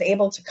that I was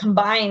able to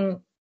combine,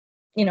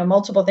 you know,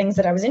 multiple things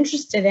that I was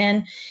interested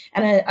in.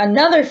 And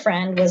another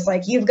friend was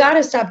like, you've got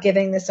to stop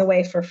giving this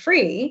away for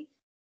free.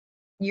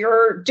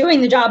 You're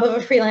doing the job of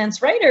a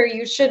freelance writer.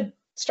 You should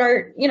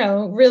start, you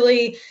know,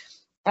 really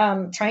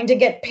trying to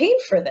get paid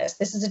for this.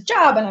 This is a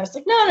job. And I was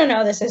like,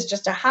 no, this is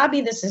just a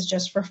hobby. This is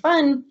just for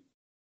fun.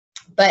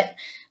 But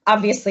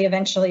obviously,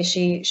 eventually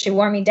she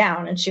wore me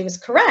down, and she was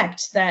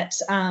correct that,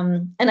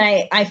 and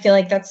I feel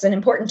like that's an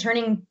important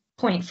turning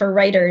point for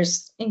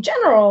writers in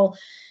general,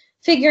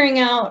 figuring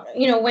out,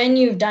 you know, when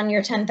you've done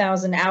your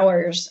 10,000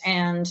 hours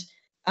and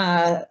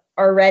are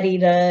ready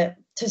to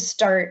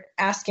start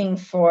asking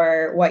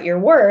for what you're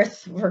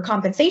worth, for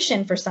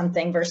compensation for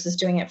something, versus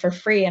doing it for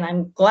free. And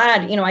I'm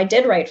glad, you know, I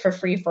did write for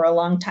free for a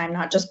long time,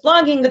 not just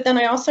blogging, but then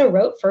I also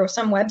wrote for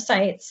some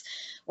websites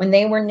when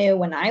they were new,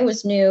 when I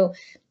was new,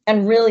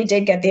 and really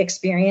did get the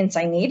experience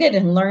I needed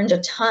and learned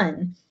a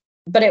ton.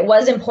 But it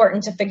was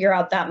important to figure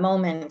out that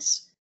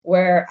moment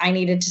where I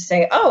needed to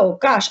say, oh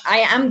gosh, I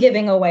am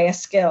giving away a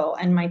skill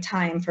and my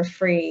time for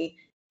free.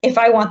 If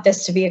I want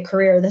this to be a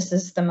career, this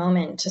is the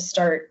moment to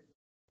start,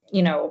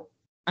 you know,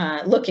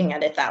 looking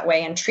at it that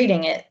way and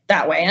treating it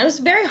that way. And it was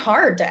very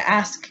hard to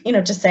ask,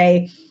 to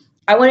say,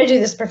 I want to do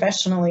this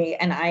professionally,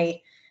 and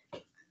I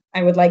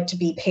would like to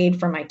be paid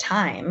for my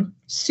time.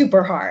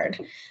 Super hard.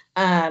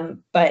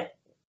 But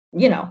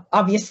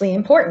obviously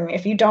important.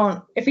 If you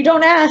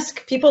don't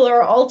ask, people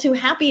are all too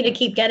happy to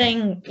keep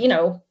getting,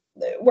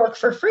 work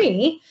for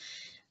free.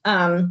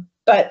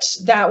 But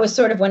that was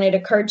sort of when it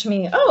occurred to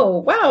me, oh,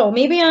 wow,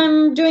 maybe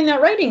I'm doing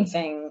that writing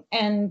thing.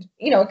 And,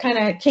 kind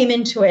of came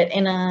into it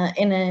in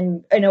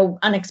an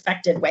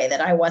unexpected way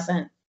that I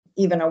wasn't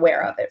even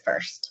aware of at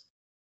first.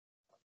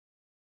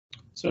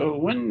 So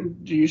when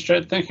do you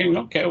start thinking,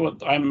 okay, well,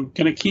 I'm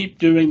going to keep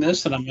doing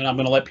this, and I'm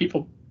going to let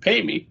people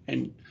pay me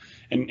and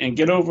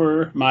get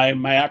over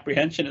my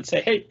apprehension and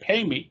say, hey,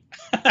 pay me.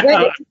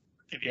 Right.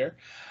 Here.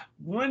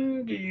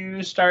 When do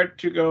you start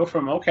to go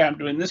from, okay, I'm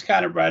doing this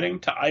kind of writing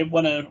to I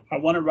want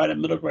to write a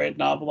middle grade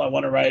novel, I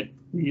want to write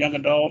young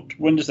adult?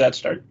 When does that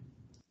start?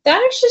 That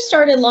actually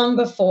started long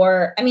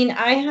before. I mean,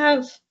 I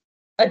have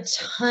a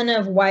ton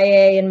of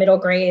YA and middle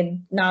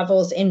grade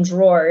novels in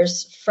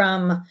drawers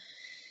from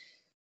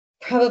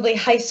probably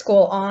high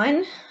school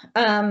on.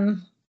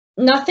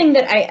 Nothing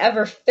that I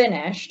ever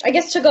finished. I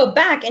guess to go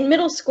back, in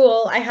middle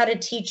school, I had a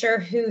teacher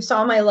who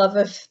saw my love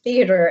of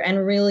theater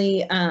and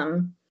really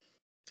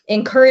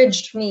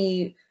encouraged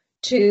me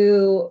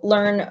to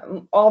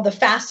learn all the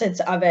facets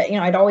of it.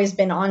 I'd always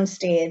been on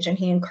stage, and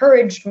he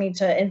encouraged me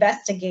to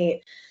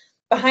investigate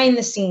behind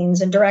the scenes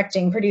and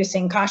directing,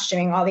 producing,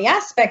 costuming, all the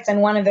aspects. And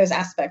one of those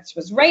aspects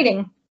was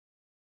writing.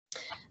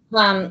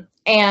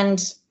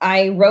 And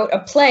I wrote a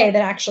play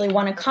that actually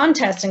won a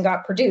contest and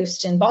got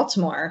produced in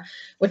Baltimore,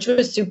 which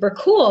was super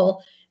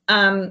cool.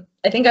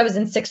 I think I was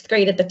in 6th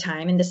grade at the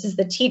time, and this is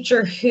the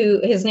teacher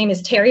his name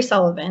is Terry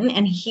Sullivan,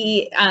 and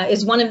he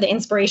is one of the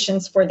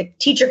inspirations for the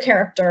teacher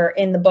character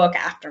in the book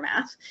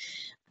Aftermath.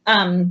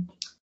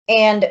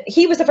 And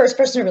he was the first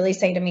person to really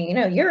say to me,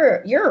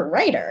 you're a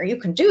writer, you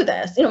can do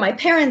this. My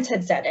parents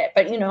had said it,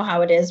 but you know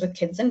how it is with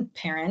kids and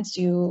parents,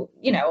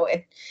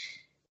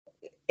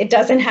 it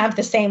doesn't have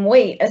the same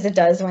weight as it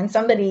does when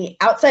somebody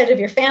outside of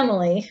your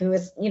family who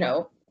is,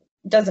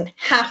 doesn't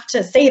have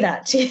to say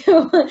that to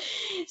you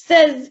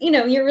says,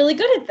 you're really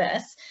good at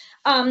this.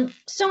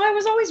 So I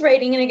was always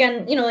writing. And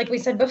again, like we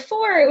said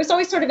before, it was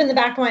always sort of in the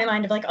back of my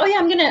mind of like, oh yeah,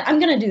 I'm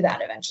going to do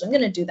that eventually. I'm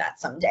going to do that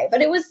someday.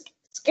 But it was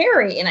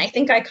scary. And I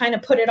think I kind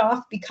of put it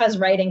off because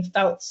writing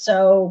felt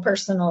so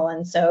personal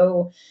and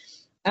so,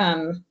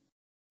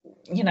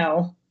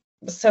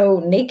 so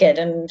naked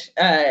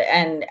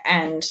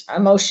and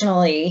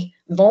emotionally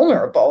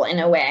vulnerable in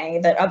a way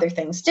that other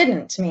things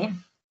didn't to me.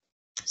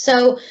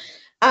 So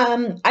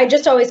I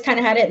just always kind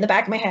of had it in the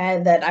back of my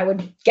head that I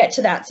would get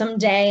to that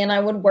someday, and I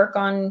would work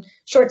on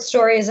short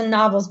stories and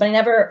novels, but I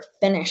never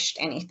finished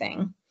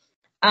anything.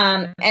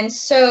 And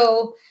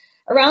so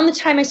around the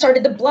time I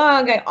started the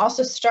blog, I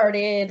also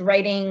started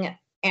writing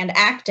and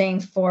acting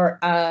for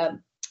a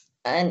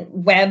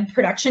web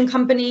production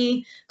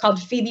company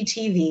called Phoebe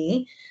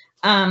TV.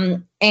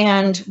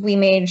 And we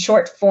made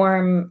short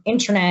form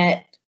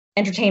internet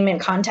entertainment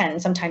content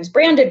and sometimes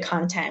branded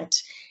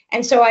content.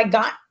 And so I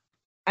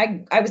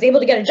was able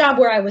to get a job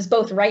where I was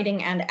both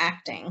writing and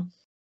acting,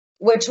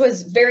 which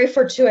was very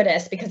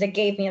fortuitous because it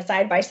gave me a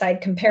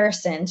side-by-side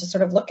comparison to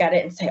sort of look at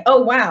it and say,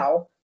 oh,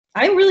 wow,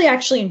 I really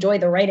actually enjoy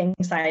the writing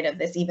side of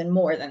this even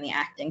more than the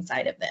acting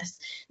side of this.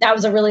 That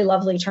was a really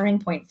lovely turning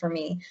point for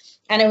me.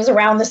 And it was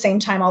around the same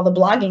time all the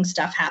blogging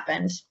stuff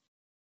happened.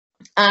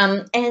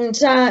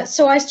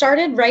 So I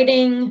started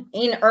writing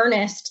in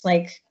earnest,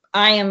 like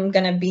I am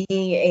going to be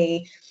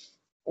a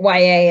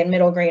YA and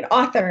middle grade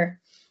author.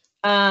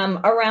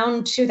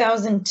 Around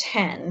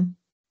 2010,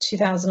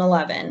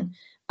 2011,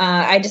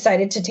 I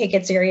decided to take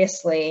it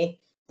seriously.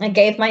 I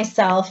gave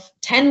myself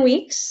 10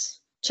 weeks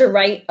to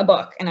write a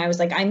book. And I was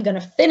like, I'm going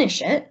to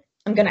finish it.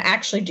 I'm going to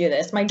actually do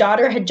this. My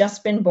daughter had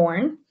just been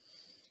born.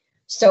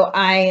 So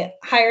I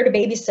hired a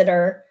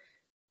babysitter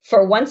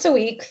for once a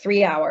week,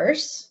 3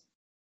 hours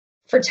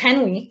for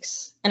 10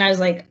 weeks. And I was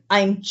like,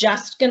 I'm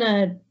just going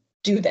to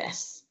do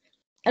this.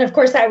 And of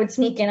course, I would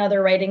sneak in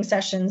other writing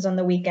sessions on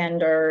the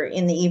weekend or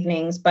in the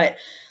evenings. But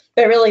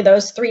really,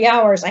 those 3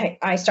 hours,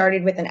 I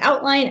started with an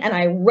outline and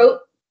I wrote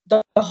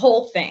the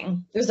whole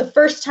thing. It was the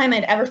first time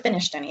I'd ever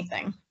finished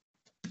anything.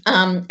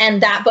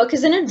 And that book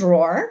is in a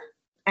drawer,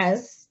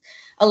 as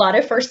a lot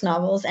of first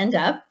novels end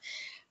up.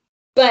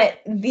 But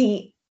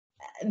the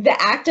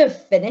act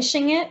of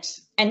finishing it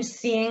and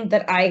seeing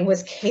that I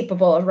was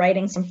capable of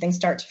writing something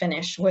start to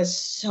finish was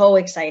so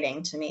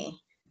exciting to me.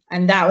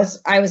 And I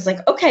was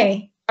like,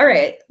 okay, all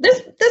right,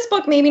 this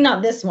book, maybe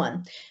not this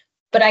one,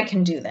 but I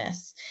can do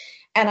this.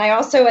 And I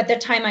also, at the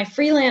time, I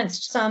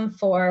freelanced some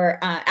for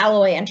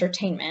Alloy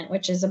Entertainment,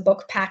 which is a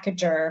book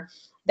packager.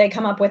 They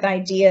come up with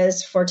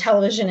ideas for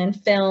television and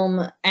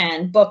film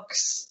and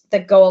books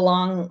that go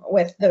along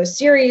with those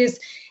series.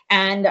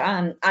 And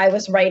I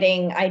was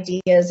writing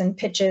ideas and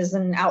pitches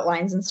and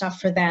outlines and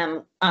stuff for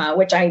them,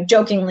 which I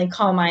jokingly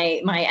call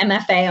my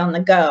MFA on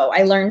the go.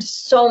 I learned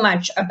so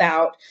much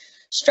about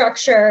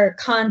structure,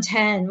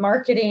 content,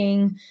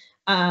 marketing,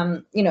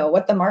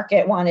 what the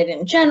market wanted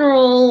in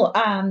general.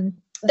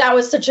 That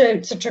was such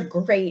a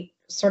great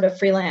sort of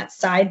freelance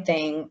side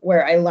thing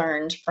where I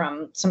learned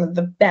from some of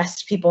the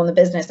best people in the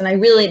business.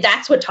 And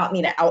that's what taught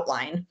me to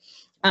outline,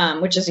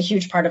 which is a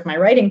huge part of my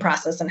writing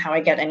process and how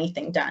I get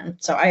anything done.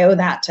 So I owe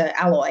that to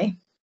Alloy.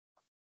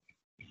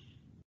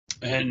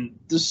 And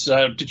this,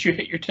 did you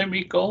hit your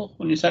 10-week goal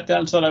when you sat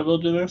down and said, I will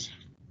do this?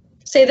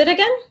 Say that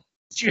again?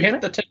 Did you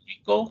hit the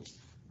 10-week goal?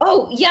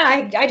 Oh,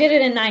 yeah, I did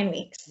it in 9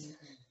 weeks.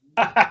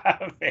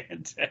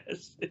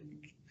 Fantastic.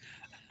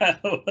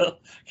 Well,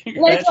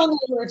 lifelong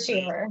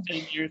overachiever.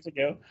 10 years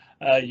ago,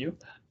 you.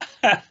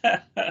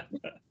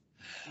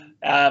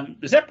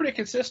 Is that pretty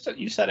consistent?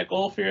 You set a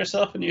goal for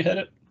yourself and you hit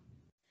it?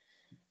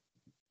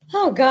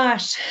 Oh,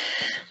 gosh.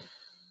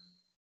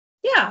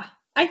 Yeah,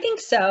 I think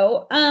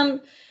so.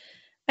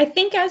 I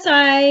think as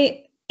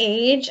I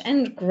age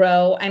and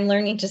grow, I'm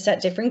learning to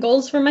set different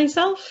goals for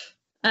myself.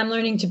 I'm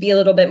learning to be a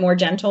little bit more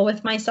gentle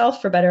with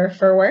myself, for better or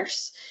for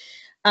worse.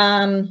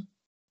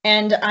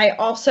 And I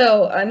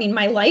also,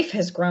 my life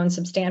has grown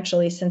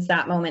substantially since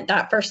that moment.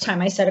 That first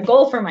time I set a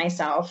goal for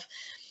myself,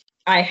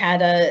 I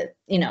had a,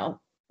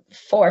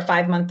 4 or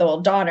 5 month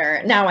old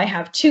daughter. Now I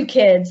have 2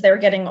 kids. They're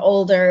getting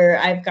older.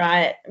 I've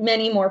got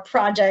many more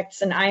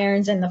projects and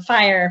irons in the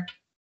fire.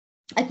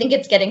 I think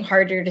it's getting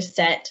harder to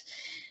set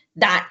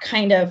that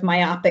kind of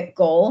myopic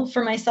goal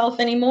for myself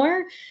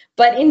anymore.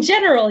 But in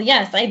general,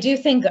 yes, I do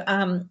think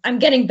I'm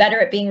getting better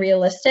at being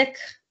realistic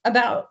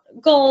about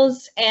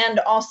goals. And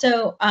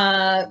also,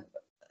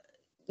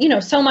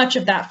 so much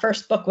of that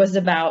first book was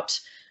about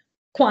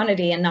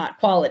quantity and not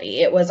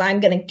quality. It was,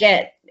 I'm going to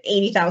get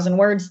 80,000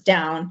 words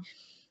down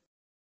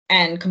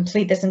and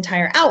complete this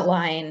entire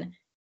outline,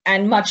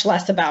 and much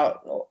less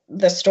about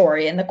the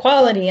story and the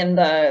quality and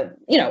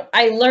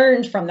I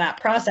learned from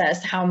that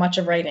process how much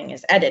of writing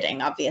is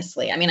editing,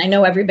 obviously. I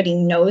know everybody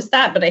knows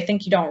that, but I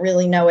think you don't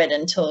really know it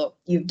until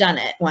you've done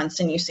it once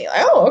and you see,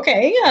 like, oh,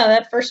 okay, yeah,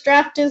 that first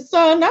draft is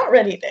not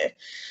ready to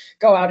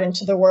go out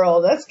into the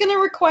world. That's going to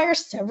require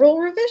several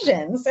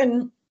revisions.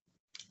 And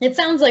it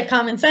sounds like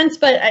common sense,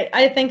 but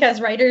I think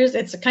as writers,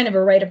 it's a kind of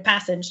a rite of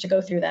passage to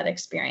go through that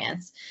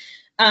experience.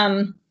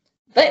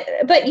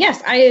 But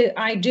yes,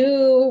 I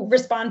do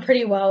respond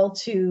pretty well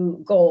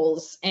to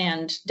goals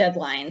and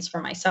deadlines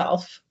for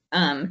myself,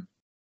 and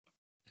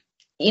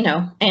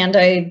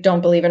I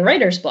don't believe in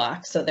writer's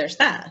block. So there's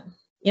that,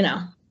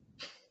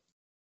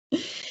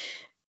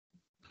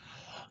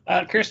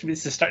 Kirsten,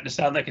 this is starting to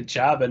sound like a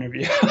job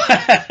interview.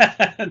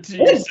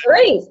 It's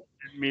great.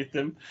 Meet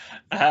them.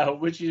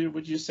 Would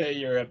you say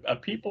you're a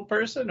people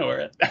person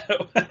or?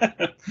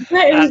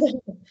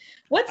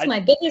 What's my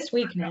biggest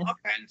weakness? All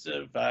kinds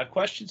of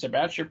questions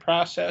about your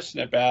process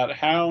and about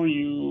how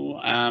you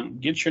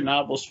get your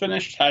novels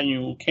finished, how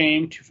you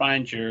came to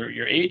find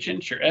your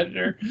agent, your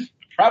editor. Mm-hmm.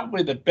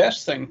 Probably the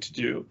best thing to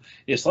do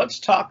is let's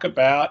talk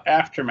about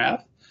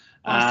Aftermath.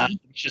 Awesome.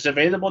 Which is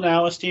available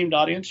now, esteemed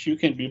audience. You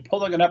can be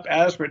pulling it up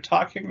as we're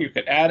talking. You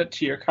could add it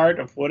to your cart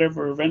of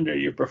whatever vendor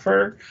you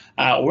prefer,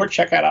 or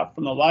check it out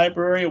from the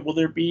library. Will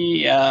there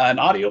be an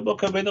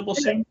audiobook available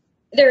soon?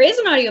 There is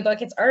an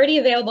audiobook. It's already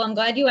available. I'm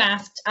glad you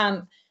asked.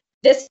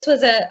 This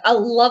was a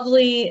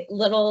lovely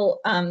little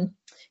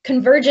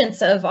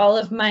convergence of all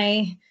of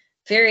my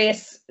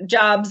various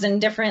jobs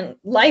and different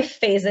life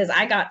phases.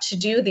 I got to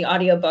do the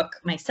audiobook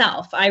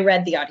myself. I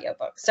read the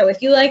audiobook. So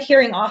if you like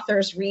hearing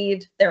authors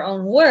read their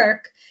own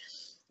work,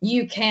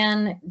 you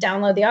can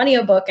download the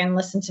audiobook and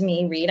listen to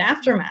me read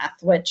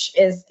Aftermath, which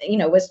is,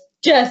 was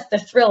just the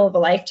thrill of a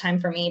lifetime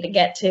for me to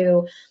get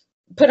to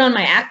put on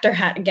my actor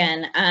hat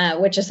again,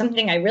 which is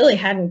something I really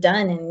hadn't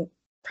done in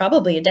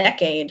probably a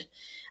decade.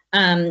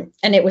 And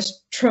it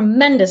was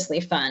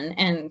tremendously fun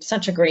and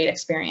such a great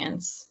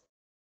experience.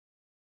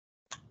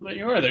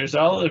 Well, there's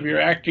all of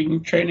your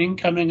acting training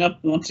coming up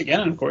once again.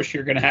 And of course,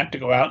 you're going to have to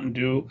go out and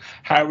do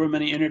however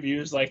many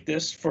interviews like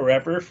this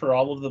forever for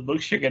all of the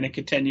books you're going to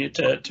continue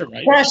to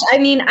write. Gosh,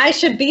 I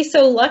should be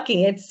so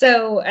lucky.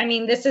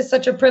 This is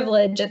such a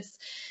privilege. It's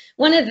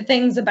one of the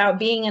things about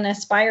being an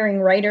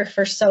aspiring writer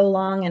for so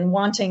long and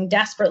wanting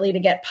desperately to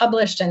get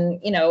published and,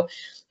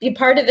 be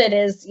part of it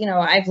is,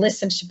 I've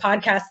listened to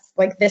podcasts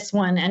like this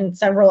one and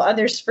several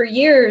others for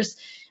years.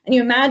 And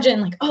you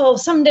imagine like, oh,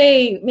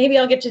 someday maybe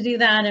I'll get to do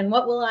that. And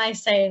what will I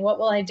say? And what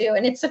will I do?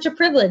 And it's such a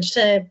privilege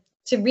to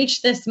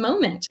reach this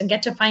moment and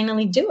get to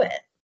finally do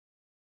it.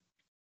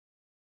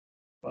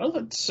 Well,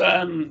 it's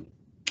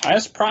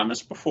as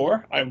promised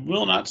before, I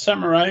will not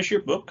summarize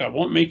your book. I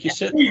won't make you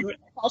sit through it.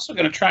 I'm also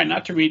going to try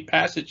not to read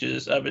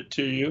passages of it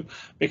to you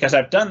because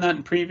I've done that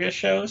in previous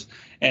shows.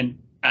 And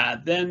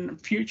then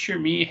future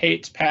me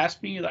hates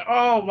past me. Like,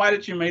 oh, why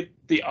did you make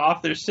the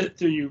author sit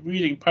through you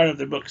reading part of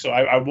the book? So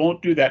I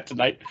won't do that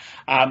tonight.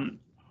 Why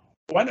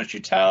don't you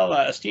tell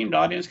esteemed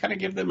audience, kind of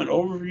give them an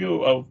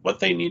overview of what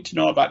they need to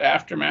know about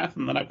Aftermath,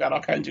 and then I've got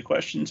all kinds of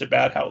questions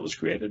about how it was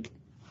created.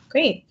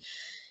 Great.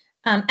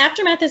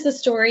 Aftermath is the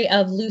story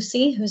of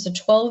Lucy, who's a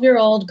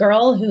 12-year-old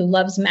girl who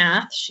loves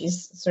math.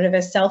 She's sort of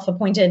a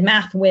self-appointed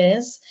math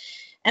whiz.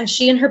 and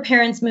she and her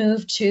parents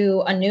moved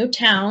to a new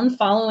town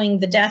following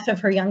the death of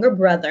her younger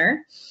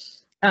brother,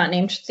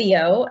 named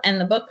Theo. And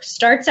the book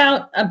starts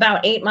out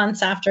about 8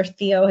 months after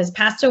Theo has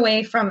passed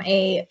away from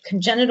a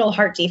congenital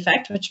heart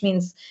defect, which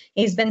means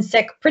he's been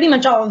sick pretty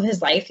much all of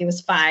his life. He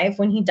was 5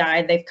 when he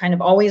died. They've kind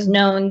of always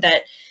known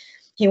that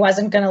he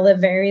wasn't going to live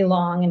very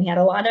long, and he had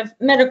a lot of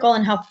medical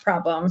and health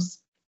problems.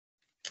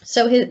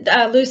 So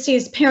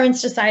Lucy's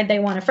parents decide they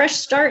want a fresh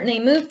start, and they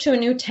move to a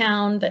new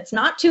town that's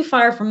not too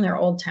far from their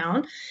old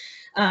town.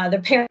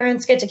 Their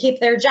parents get to keep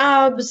their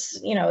jobs,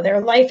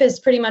 their life is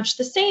pretty much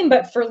the same,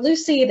 but for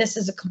Lucy, this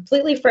is a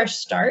completely fresh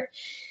start.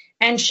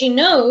 And she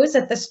knows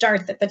at the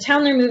start that the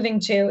town they're moving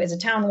to is a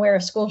town where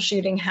a school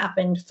shooting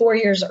happened 4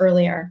 years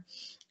earlier.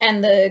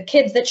 And the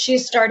kids that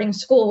she's starting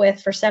school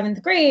with for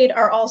 7th grade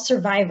are all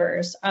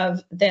survivors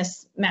of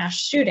this mass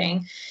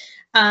shooting.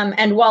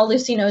 And while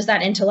Lucy knows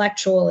that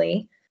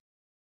intellectually,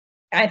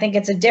 I think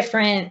it's a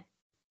different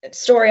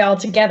story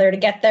altogether to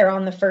get there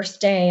on the first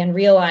day and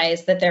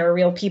realize that there are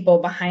real people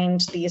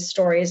behind these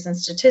stories and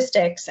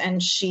statistics.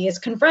 And she is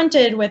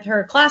confronted with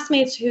her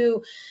classmates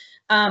who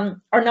are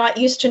not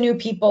used to new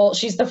people.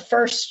 She's the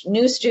first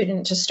new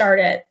student to start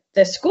at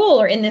this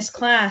school or in this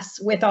class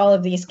with all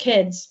of these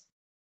kids,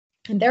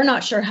 and they're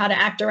not sure how to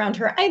act around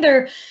her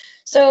either.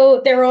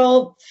 So they're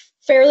all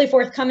fairly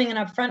forthcoming and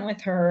upfront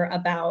with her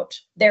about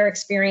their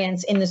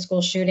experience in the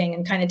school shooting,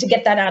 and kind of to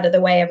get that out of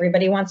the way,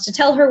 everybody wants to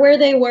tell her where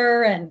they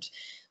were and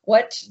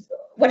what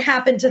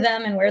happened to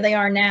them and where they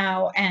are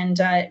now. And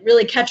it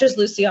really catches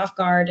Lucy off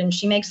guard, and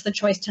she makes the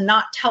choice to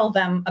not tell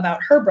them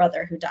about her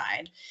brother who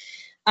died.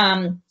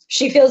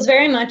 She feels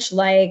very much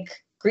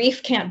like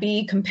grief can't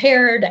be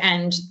compared,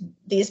 and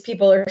these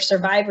people are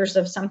survivors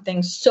of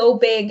something so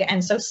big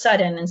and so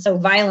sudden and so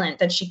violent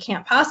that she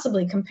can't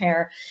possibly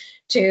compare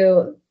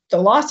to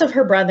the loss of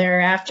her brother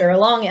after a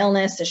long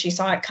illness. As she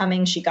saw it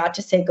coming, she got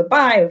to say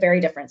goodbye, a very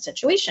different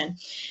situation.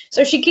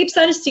 So she keeps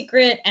that a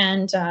secret,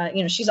 and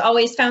she's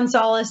always found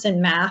solace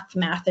in math.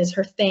 Math is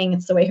her thing.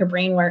 It's the way her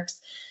brain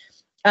works.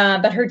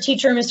 But her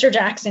teacher, Mr.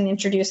 Jackson,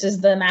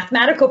 introduces the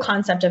mathematical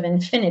concept of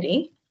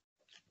infinity.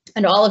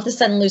 And all of a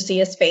sudden,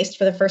 Lucy is faced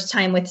for the first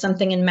time with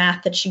something in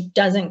math that she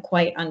doesn't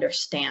quite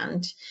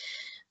understand.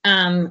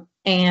 And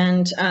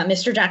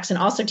Mr. Jackson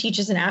also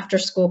teaches an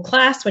after-school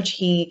class, which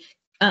he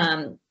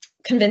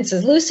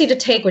convinces Lucy to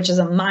take, which is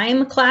a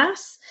mime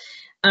class.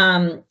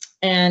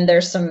 And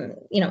there's some,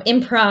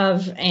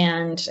 improv,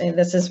 and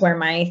this is where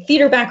my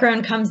theater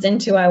background comes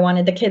into. I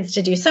wanted the kids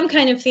to do some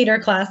kind of theater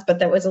class, but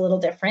that was a little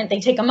different. They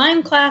take a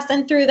mime class,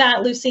 and through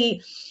that,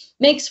 Lucy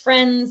makes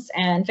friends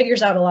and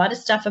figures out a lot of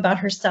stuff about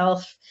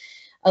herself,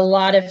 a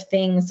lot of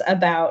things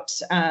about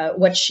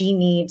what she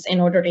needs in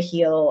order to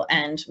heal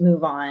and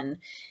move on,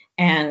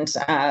 and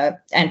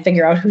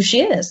figure out who she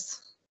is.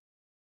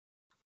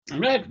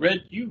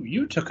 Red,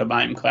 you took a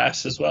mime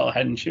class as well,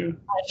 hadn't you?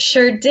 I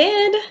sure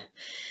did.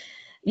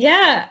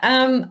 Yeah.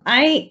 At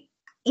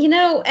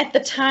the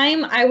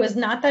time, I was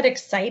not that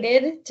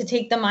excited to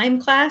take the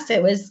mime class. I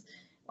was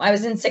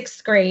in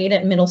 6th grade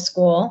at middle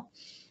school.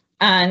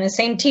 And the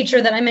same teacher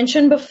that I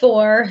mentioned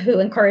before, who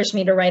encouraged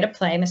me to write a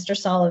play, Mr.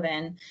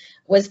 Sullivan,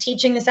 was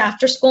teaching this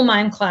after-school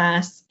mime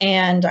class.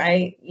 And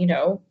I'd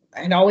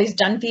always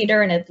done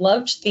theater and had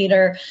loved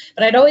theater,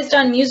 but I'd always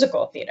done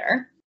musical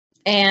theater,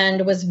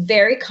 and was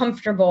very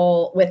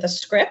comfortable with a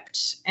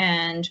script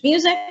and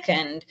music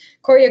and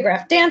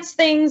choreographed dance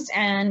things.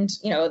 And,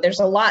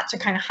 there's a lot to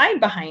kind of hide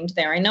behind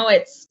there. I know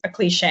it's a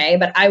cliche,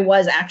 but I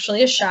was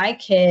actually a shy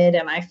kid,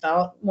 and I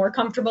felt more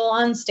comfortable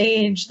on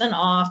stage than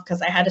off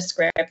because I had a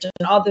script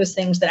and all those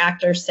things that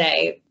actors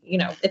say.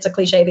 It's a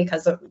cliche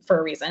for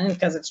a reason,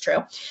 because it's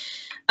true.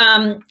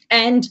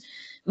 And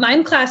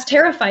mime class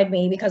terrified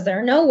me because there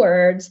are no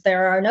words,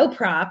 there are no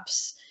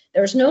props,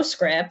 there's no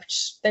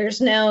script, there's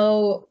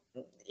no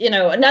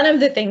none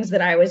of the things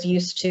that I was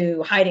used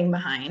to hiding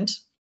behind.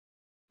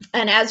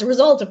 And as a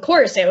result, of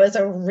course, it was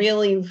a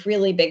really,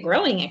 really big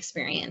growing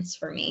experience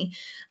for me.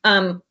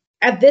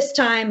 At this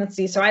time, let's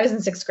see, so I was in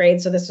 6th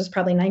grade, so this was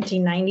probably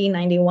 1990,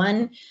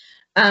 91.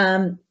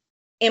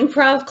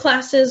 Improv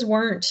classes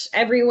weren't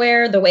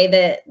everywhere the way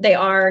that they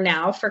are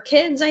now for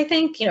kids, I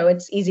think.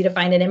 It's easy to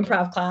find an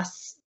improv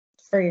class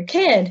for your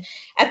kid.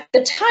 At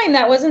the time,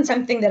 that wasn't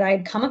something that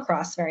I'd come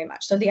across very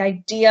much. So the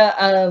idea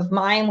of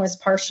mime was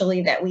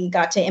partially that we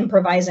got to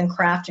improvise and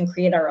craft and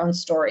create our own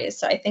stories.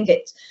 So I think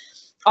it's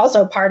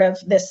also part of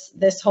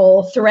this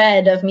whole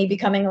thread of me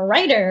becoming a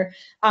writer.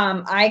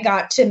 I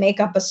got to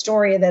make up a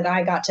story that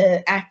I got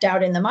to act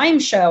out in the mime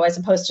show, as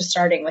opposed to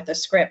starting with a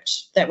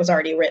script that was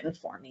already written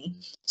for me.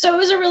 So it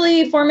was a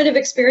really formative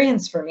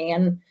experience for me.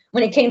 And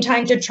when it came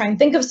time to try and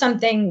think of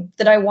something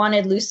that I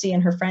wanted Lucy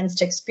and her friends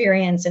to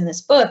experience in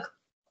this book,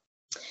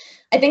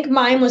 I think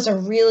mime was a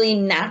really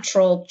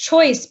natural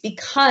choice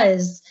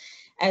because,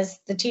 as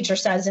the teacher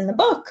says in the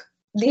book,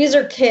 these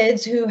are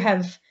kids who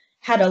have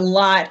had a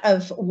lot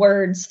of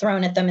words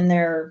thrown at them in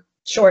their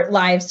short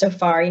lives so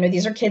far.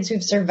 These are kids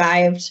who've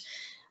survived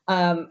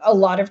a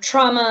lot of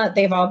trauma.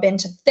 They've all been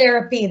to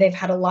therapy. They've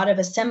had a lot of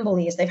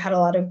assemblies. They've had a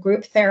lot of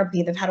group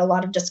therapy. They've had a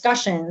lot of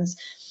discussions.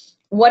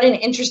 what an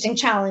interesting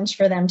challenge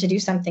for them to do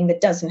something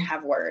that doesn't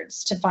have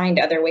words, to find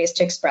other ways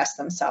to express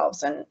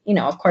themselves. And,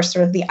 of course,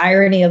 sort of the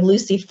irony of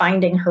Lucy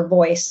finding her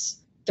voice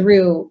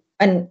through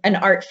an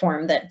art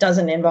form that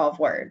doesn't involve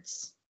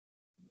words.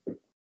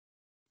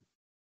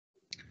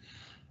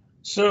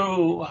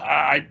 So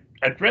I'd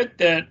read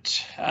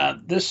that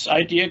this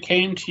idea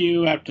came to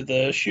you after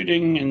the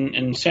shooting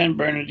in San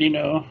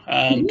Bernardino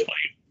in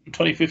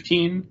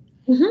 2015.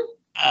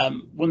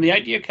 When the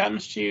idea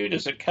comes to you,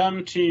 does it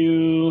come to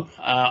you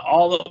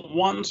all at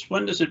once?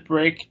 When does it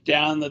break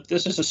down that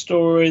this is a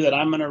story that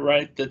I'm going to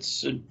write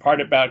that's in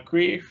part about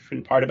grief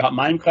and part about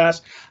mind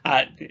class,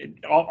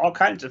 all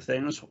kinds of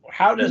things?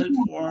 How does it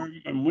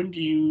form, and when do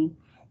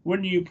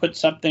you put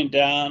something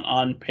down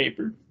on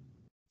paper?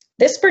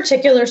 This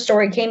particular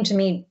story came to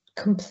me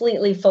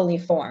completely fully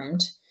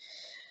formed,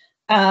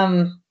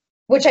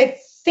 which I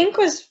think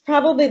was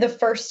probably the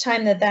first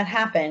time that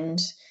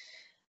happened.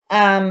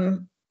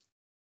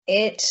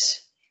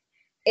 It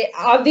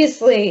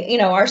obviously,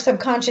 our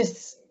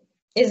subconscious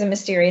is a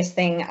mysterious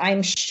thing.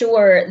 I'm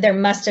sure there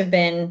must have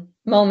been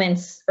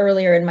moments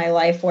earlier in my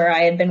life where I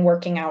had been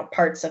working out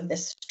parts of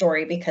this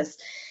story, because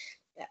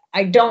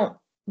I don't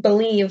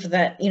believe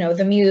that,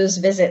 the muse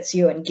visits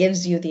you and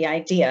gives you the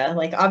idea.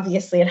 Like,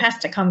 obviously it has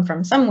to come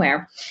from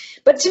somewhere.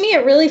 But to me,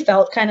 it really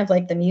felt kind of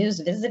like the muse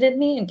visited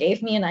me and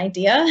gave me an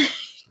idea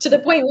to the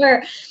point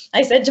where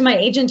I said to my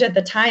agent at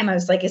the time, I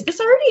was like, is this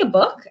already a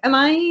book? Am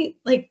I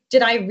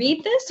did I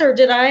read this, or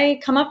did I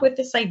come up with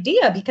this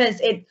idea? Because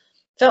it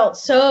felt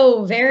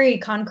so very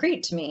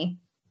concrete to me.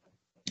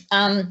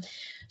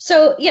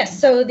 So yes,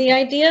 so the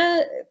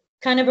idea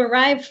kind of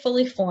arrived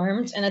fully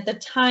formed. And at the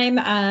time,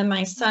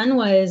 my son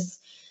was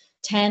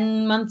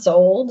 10 months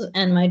old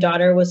and my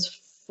daughter was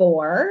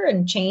 4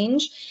 and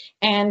change.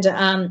 And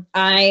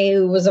I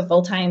was a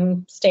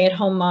full-time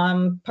stay-at-home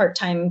mom,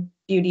 part-time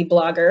beauty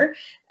blogger,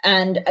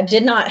 and I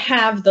did not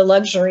have the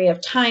luxury of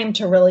time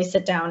to really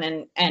sit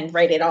down and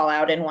write it all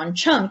out in one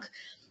chunk.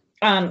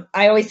 I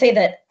always say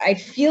that I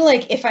feel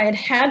like if I had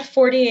had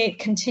 48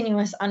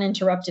 continuous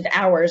uninterrupted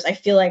hours, I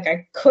feel like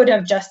I could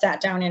have just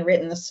sat down and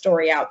written the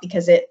story out,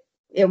 because it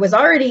was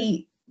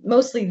already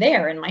mostly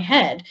there in my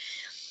head.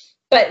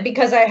 But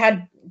because I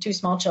had 2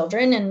 small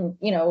children and,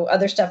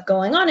 other stuff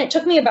going on, it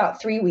took me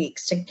about 3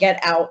 weeks to get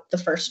out the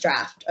first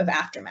draft of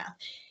Aftermath.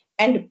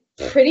 And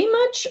pretty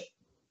much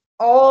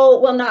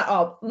not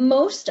all,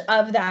 most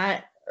of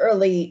that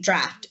early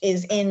draft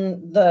is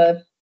in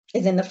the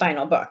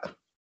final book.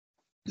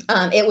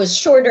 It was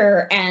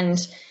shorter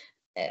and,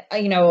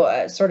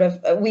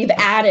 we've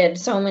added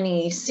so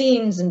many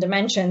scenes and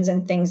dimensions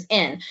and things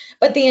in.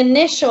 But the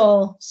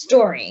initial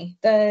story,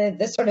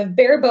 the sort of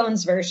bare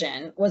bones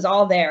version, was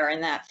all there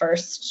in that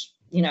first,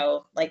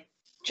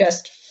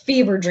 just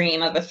fever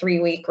dream of a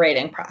 3-week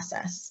writing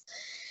process.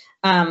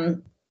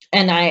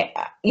 And I,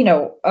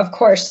 of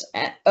course,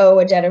 owe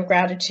a debt of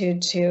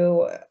gratitude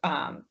to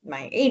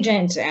my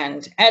agent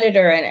and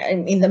editor, and I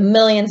mean the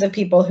millions of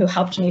people who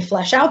helped me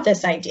flesh out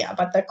this idea.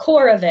 But the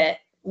core of it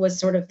was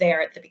sort of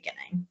there at the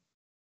beginning.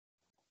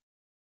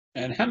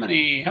 And how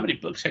many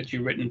books had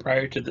you written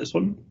prior to this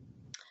one?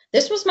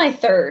 This was my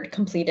 3rd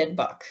completed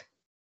book.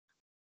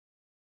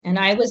 And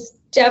I was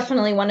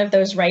definitely one of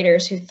those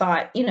writers who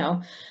thought,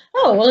 oh,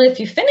 well, if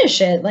you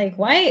finish it,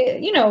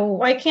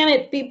 why can't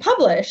it be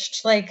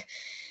published?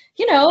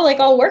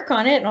 I'll work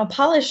on it and I'll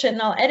polish it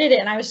and I'll edit it.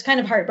 And I was kind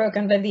of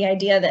heartbroken by the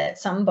idea that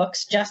some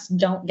books just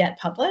don't get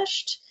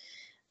published.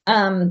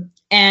 And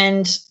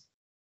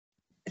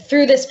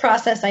through this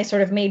process, I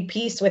sort of made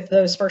peace with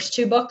those first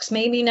 2 books,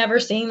 maybe never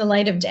seeing the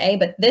light of day.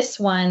 But this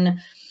one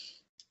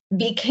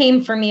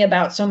became for me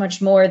about so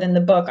much more than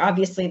the book.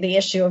 Obviously, the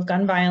issue of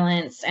gun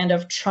violence and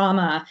of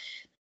trauma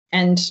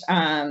and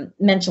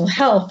mental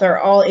health are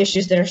all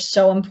issues that are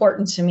so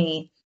important to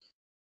me.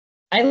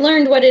 I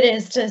learned what it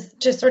is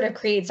to sort of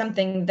create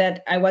something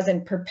that I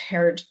wasn't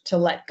prepared to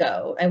let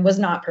go. I was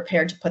not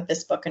prepared to put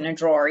this book in a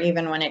drawer,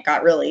 even when it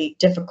got really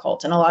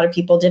difficult. And a lot of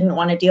people didn't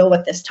want to deal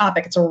with this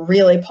topic. It's a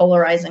really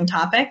polarizing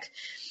topic,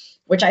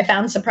 which I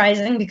found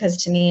surprising,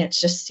 because to me, it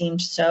just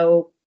seemed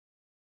so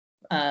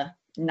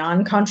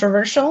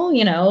non-controversial,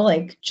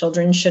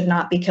 children should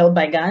not be killed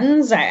by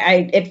guns.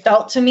 It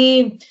felt to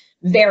me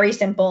very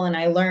simple, and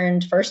I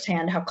learned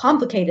firsthand how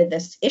complicated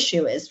this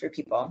issue is for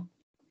people.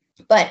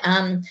 But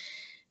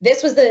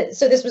this was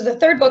the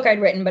 3rd book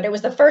I'd written, but it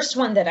was the first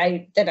one that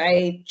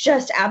I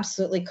just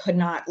absolutely could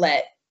not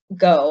let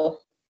go.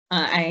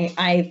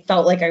 I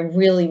felt like I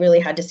really, really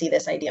had to see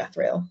this idea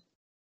through.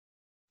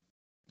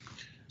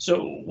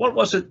 So what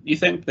was it you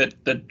think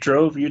that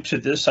drove you to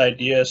this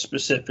idea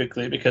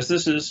specifically? Because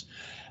this is,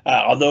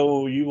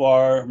 although you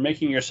are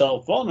making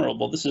yourself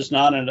vulnerable, this is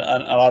not an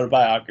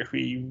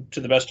autobiography. You,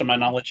 to the best of my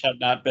knowledge, have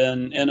not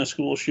been in a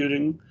school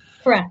shooting.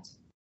 Correct.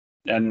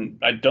 And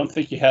I don't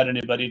think you had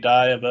anybody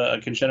die of a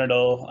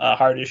congenital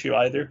heart issue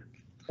either.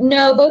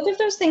 No, both of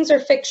those things are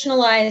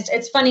fictionalized.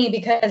 It's funny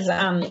because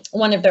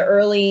one of the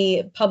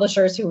early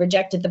publishers who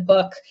rejected the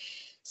book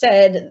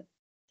said,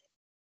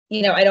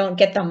 I don't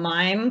get the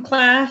mime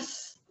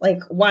class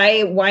Like,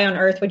 why on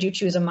earth would you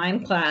choose a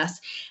mime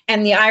class?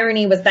 And the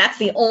irony was that's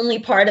the only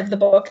part of the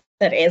book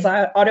that is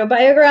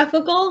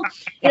autobiographical.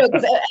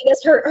 Because I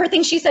guess her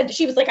thing, she said,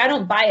 she was like, I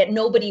don't buy it.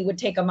 Nobody would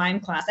take a mime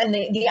class. And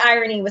the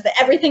irony was that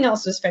everything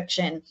else was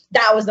fiction.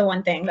 That was the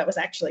one thing that was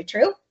actually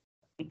true.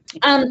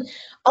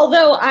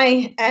 Although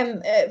I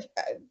am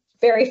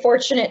very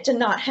fortunate to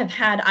not have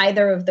had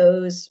either of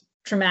those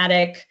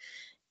traumatic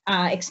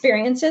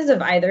experiences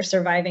of either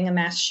surviving a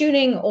mass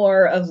shooting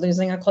or of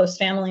losing a close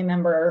family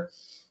member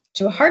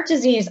to a heart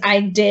disease,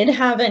 I did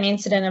have an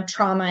incident of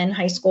trauma in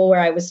high school where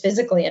I was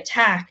physically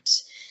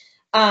attacked.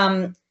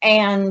 And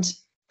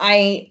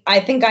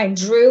I think I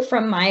drew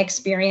from my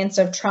experience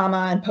of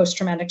trauma and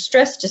post-traumatic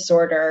stress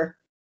disorder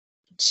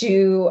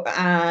to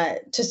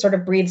sort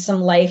of breathe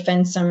some life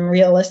and some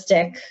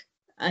realistic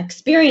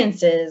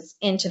experiences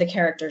into the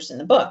characters in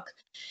the book,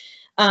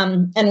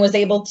 and was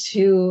able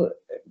to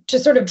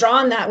sort of draw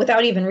on that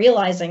without even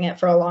realizing it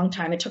for a long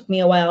time. It took me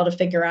a while to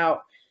figure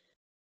out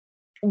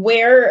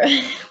where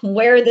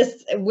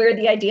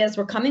the ideas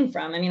were coming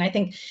from. I mean, I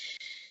think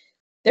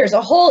there's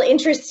a whole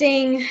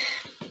interesting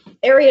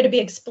area to be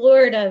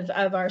explored of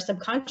our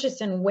subconscious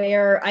and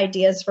where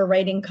ideas for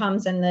writing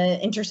comes, and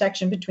the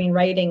intersection between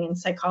writing and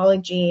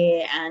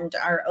psychology and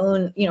our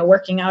own,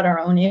 working out our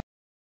own issues.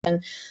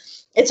 And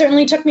it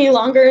certainly took me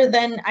longer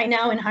than I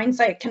now in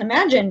hindsight can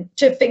imagine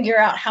to figure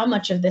out how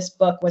much of this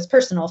book was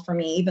personal for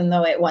me, even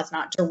though it was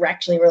not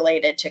directly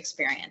related to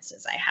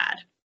experiences I had.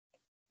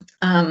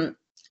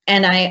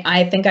 And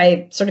I think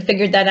I sort of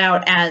figured that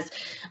out as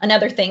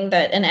another thing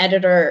that an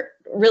editor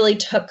really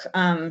took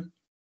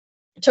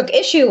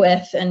issue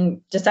with and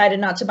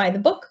decided not to buy the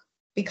book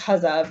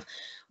because of,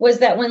 was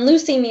that when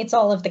Lucy meets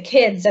all of the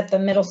kids at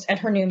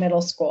her new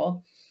middle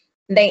school,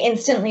 they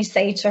instantly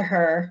say to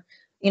her,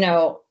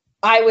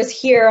 I was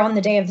here on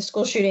the day of the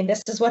school shooting.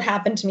 This is what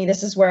happened to me.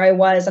 This is where I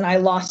was, and I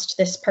lost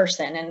this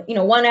person. And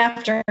one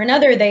after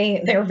another,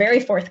 they're very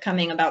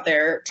forthcoming about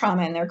their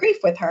trauma and their grief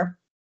with her.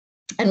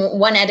 And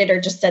one editor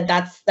just said,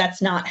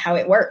 that's not how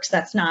it works.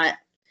 That's not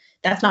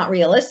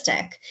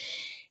realistic.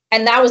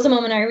 And that was the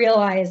moment I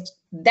realized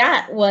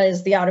that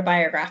was the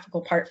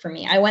autobiographical part for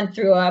me. I went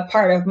through a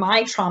part of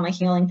my trauma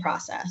healing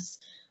process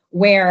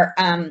where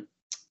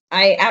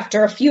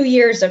after a few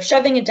years of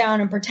shoving it down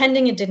and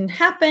pretending it didn't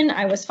happen,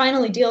 I was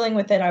finally dealing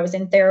with it. I was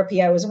in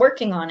therapy. I was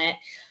working on it.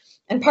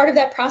 And part of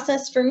that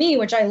process for me,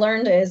 which I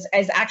learned is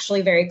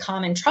actually very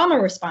common trauma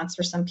response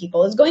for some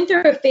people, is going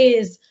through a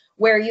phase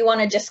where you want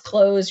to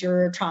disclose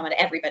your trauma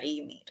to everybody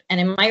you meet. And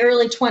in my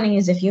early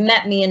 20s, if you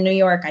met me in New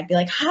York, I'd be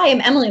like, hi,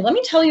 I'm Emily. Let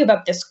me tell you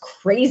about this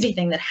crazy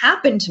thing that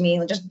happened to me.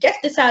 Just get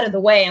this out of the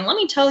way and let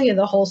me tell you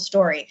the whole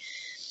story.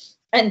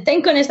 And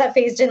thank goodness that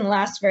phase didn't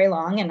last very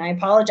long. And I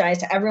apologize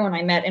to everyone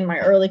I met in my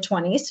early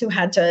 20s who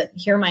had to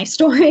hear my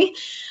story.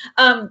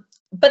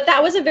 But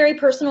that was a very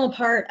personal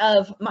part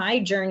of my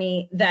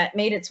journey that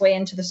made its way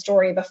into the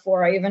story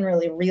before I even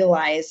really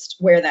realized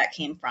where that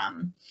came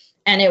from.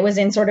 And it was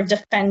in sort of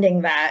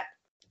defending that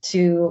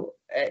to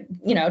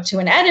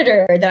an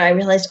editor that I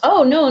realized,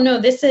 oh, no,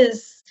 this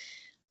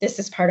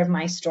is part of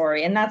my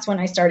story. And that's when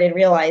I started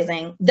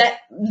realizing that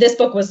this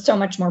book was so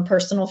much more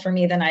personal for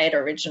me than I had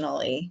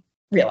originally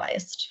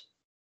realized.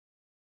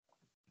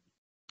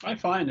 I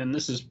find, and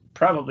this is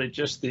probably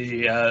just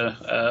the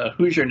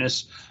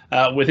Hoosierness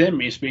within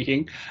me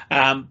speaking,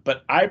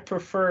 but I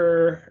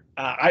prefer,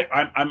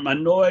 I'm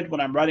annoyed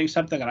when I'm writing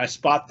something and I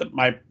spot that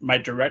my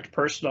direct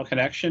personal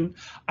connection.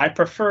 I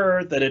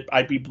prefer that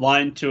I be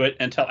blind to it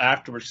until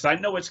afterwards, because I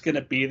know it's going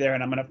to be there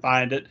and I'm going to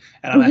find it,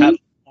 and I'm going to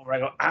have where I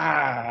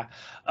go,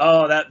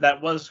 oh,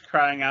 that was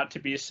crying out to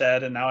be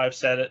said, and now I've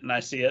said it and I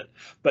see it.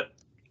 But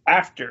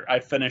after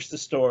I finish the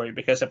story,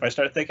 because if I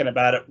start thinking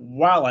about it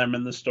while I'm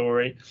in the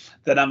story,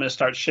 then I'm going to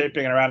start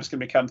shaping it around. It's going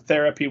to become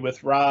therapy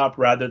with Rob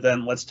rather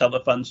than let's tell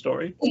the fun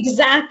story.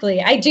 Exactly.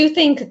 I do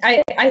think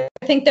I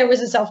think there was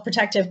a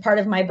self-protective part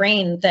of my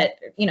brain that,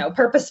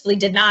 purposefully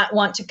did not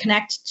want to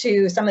connect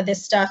to some of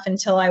this stuff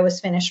until I was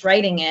finished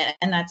writing it.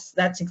 And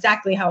that's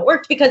exactly how it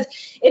worked, because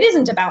it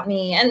isn't about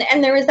me.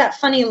 And there is that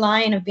funny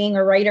line of being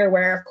a writer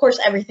where, of course,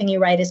 everything you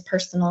write is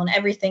personal and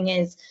everything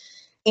is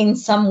in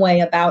some way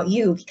about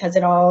you because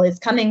it all is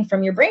coming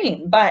from your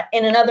brain. But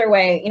in another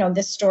way,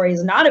 this story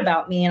is not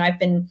about me. And I've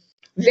been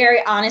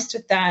very honest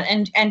with that.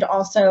 And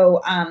also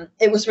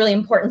it was really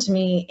important to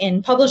me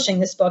in publishing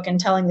this book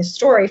and telling this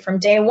story from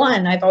day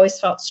one. I've always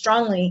felt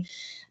strongly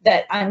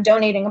that I'm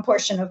donating a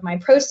portion of my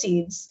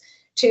proceeds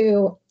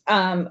to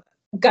gun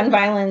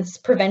violence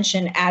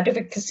prevention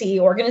advocacy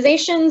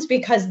organizations,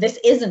 because this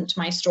isn't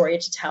my story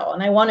to tell.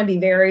 And I want to be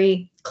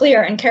very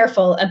clear and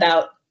careful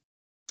about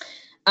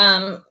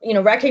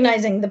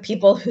recognizing the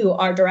people who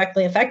are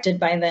directly affected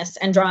by this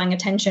and drawing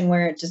attention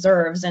where it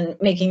deserves, and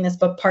making this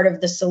book part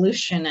of the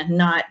solution and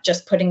not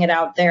just putting it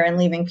out there and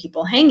leaving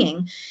people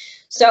hanging.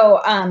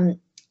 So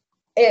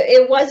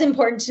it was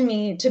important to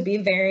me to be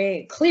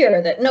very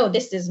clear that, no,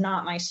 this is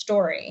not my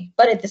story.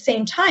 But at the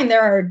same time,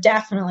 there are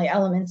definitely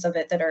elements of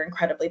it that are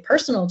incredibly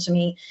personal to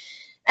me.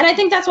 And I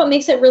think that's what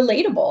makes it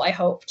relatable, I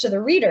hope, to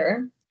the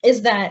reader,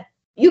 is that,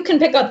 you can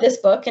pick up this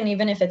book, and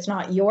even if it's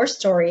not your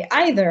story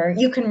either,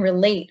 you can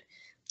relate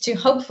to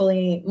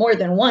hopefully more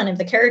than one of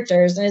the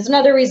characters. And it's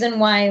another reason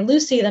why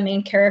Lucy, the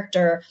main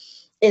character,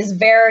 is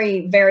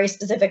very, very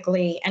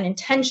specifically and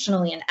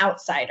intentionally an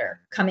outsider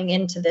coming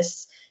into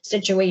this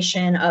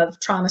situation of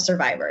trauma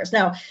survivors.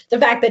 Now, the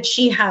fact that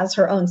she has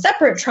her own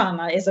separate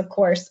trauma is, of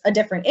course, a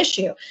different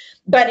issue.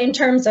 But in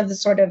terms of the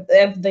sort of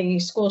the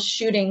school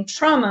shooting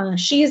trauma,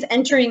 she is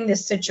entering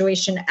this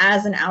situation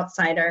as an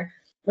outsider,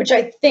 which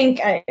I think,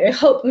 I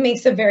hope,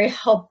 makes a very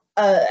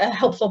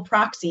helpful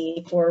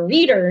proxy for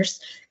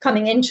readers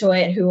coming into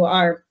it who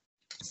are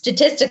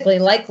statistically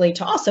likely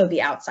to also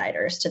be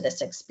outsiders to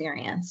this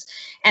experience.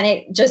 And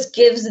it just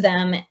gives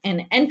them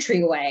an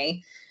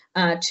entryway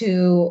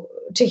to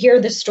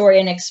hear the story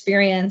and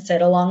experience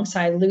it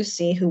alongside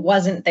Lucy, who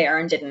wasn't there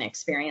and didn't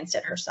experience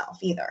it herself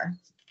either.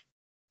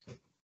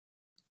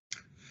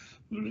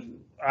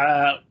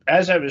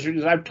 As I was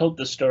reading, I've told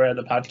this story on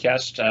the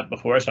podcast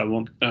before, so I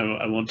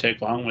won't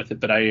take long with it.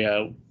 But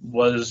I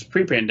was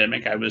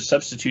pre-pandemic. I was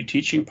substitute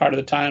teaching part of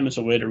the time as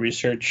a way to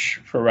research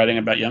for writing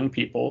about young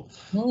people.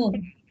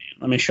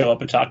 Let me show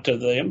up and talk to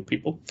the young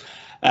people.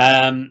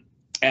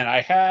 And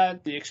I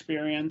had the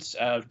experience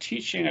of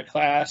teaching a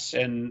class,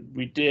 and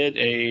we did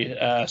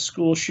a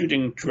school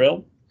shooting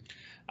drill.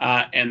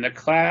 And the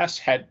class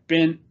had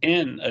been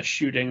in a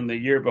shooting the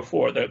year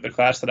before, the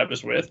class that I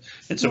was with.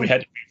 And so we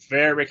had to be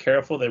very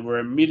careful. They were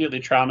immediately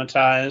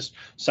traumatized.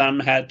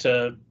 Some had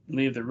to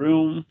leave the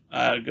room,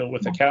 go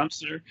with a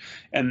counselor.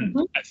 And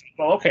I thought,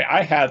 well, okay,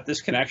 I have this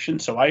connection.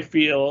 So I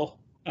feel,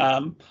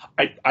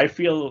 I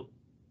feel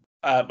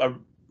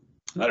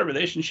not a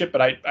relationship,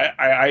 but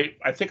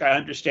I think I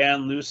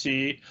understand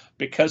Lucy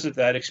because of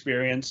that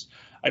experience.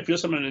 I feel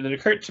something, and it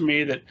occurred to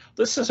me that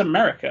this is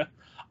America.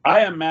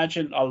 I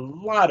imagine a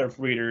lot of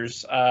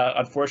readers,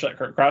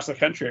 unfortunately, across the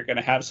country are going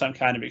to have some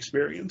kind of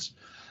experience.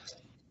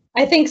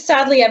 I think,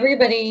 sadly,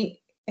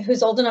 everybody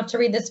who's old enough to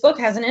read this book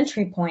has an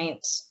entry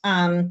point.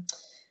 And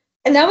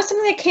that was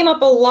something that came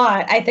up a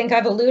lot. I think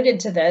I've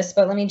alluded to this,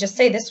 but let me just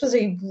say this was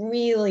a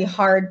really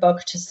hard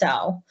book to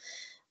sell.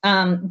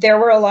 There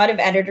were a lot of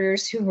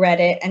editors who read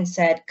it and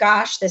said,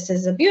 gosh, this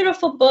is a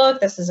beautiful book.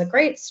 This is a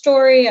great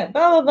story,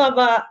 blah, blah, blah,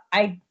 blah.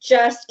 I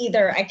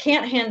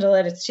can't handle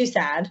it. It's too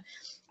sad.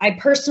 I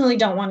personally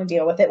don't want to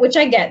deal with it, which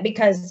I get,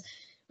 because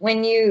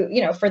when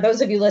for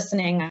those of you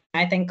listening,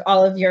 I think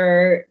all of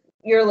your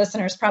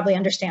listeners probably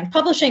understand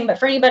publishing, but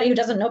for anybody who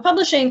doesn't know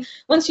publishing,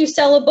 once you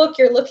sell a book,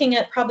 you're looking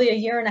at probably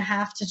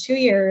 1.5 to 2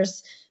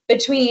 years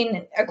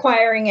between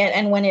acquiring it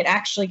and when it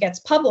actually gets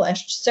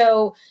published.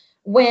 So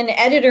when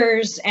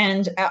editors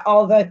and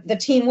all the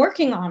team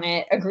working on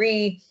it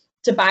agree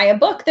to buy a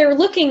book, they're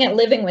looking at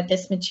living with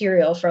this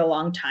material for a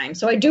long time.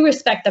 So I do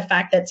respect the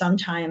fact that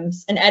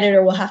sometimes an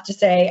editor will have to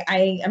say,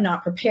 I am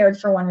not prepared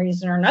for one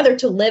reason or another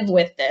to live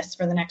with this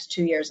for the next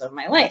 2 years of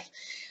my life.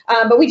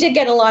 But we did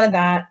get a lot of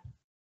that.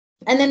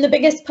 And then the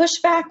biggest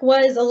pushback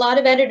was a lot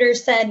of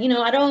editors said,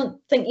 I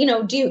don't think,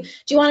 do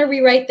you want to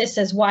rewrite this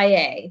as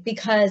YA?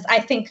 Because I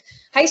think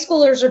high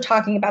schoolers are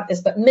talking about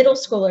this, but middle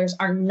schoolers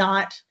are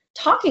not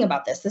talking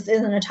about this. This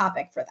isn't a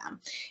topic for them.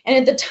 And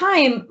at the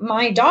time,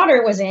 my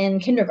daughter was in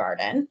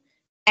kindergarten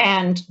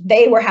and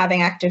they were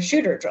having active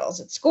shooter drills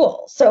at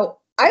school. So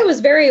I was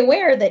very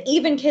aware that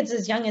even kids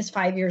as young as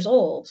 5 years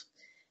old,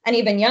 and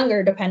even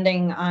younger,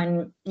 depending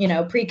on,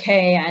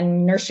 pre-K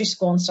and nursery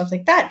school and stuff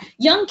like that,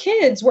 young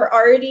kids were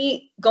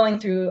already going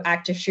through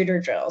active shooter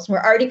drills.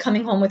 We're already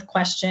coming home with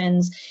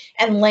questions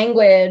and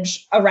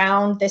language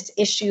around this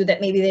issue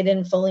that maybe they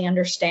didn't fully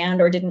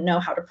understand or didn't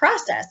know how to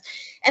process.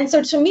 And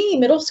so to me,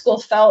 middle school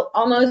felt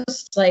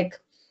almost like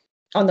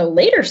on the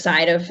later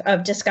side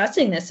of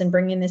discussing this and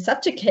bringing this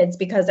up to kids,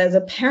 because as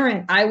a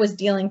parent, I was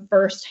dealing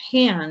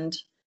firsthand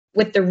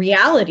with the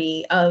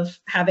reality of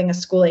having a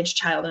school-age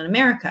child in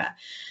America.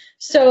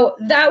 So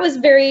that was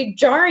very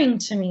jarring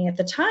to me at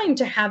the time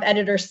to have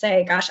editors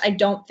say, gosh, I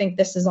don't think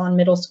this is on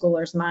middle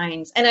schoolers'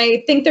 minds. And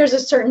I think there's a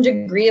certain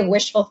degree of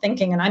wishful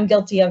thinking, and I'm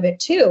guilty of it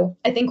too.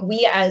 I think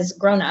we as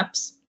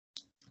grown-ups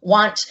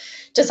want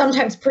to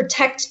sometimes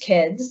protect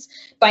kids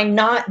by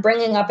not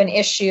bringing up an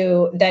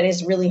issue that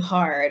is really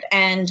hard.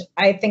 And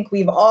I think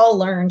we've all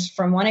learned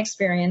from one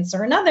experience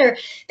or another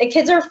that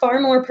kids are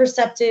far more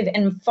perceptive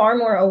and far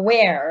more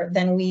aware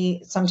than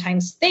we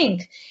sometimes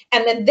think,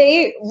 and that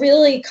they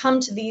really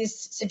come to these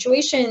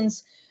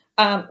situations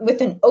with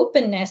an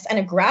openness and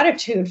a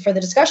gratitude for the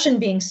discussion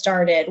being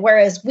started,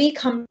 whereas we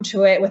come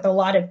to it with a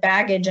lot of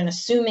baggage and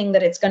assuming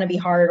that it's going to be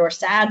hard or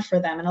sad for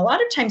them. And a lot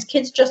of times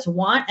kids just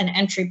want an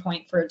entry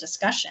point for a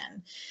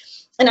discussion.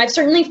 And I've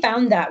certainly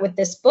found that with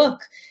this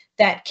book,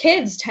 that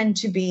kids tend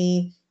to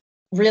be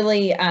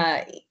really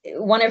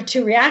one of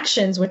two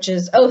reactions, which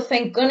is, oh,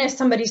 thank goodness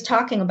somebody's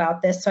talking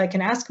about this so I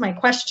can ask my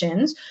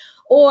questions,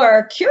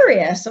 or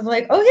curious of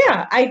like, oh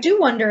yeah, I do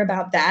wonder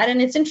about that. And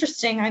it's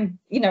interesting.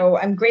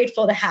 I'm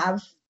grateful to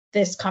have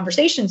this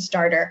conversation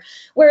starter,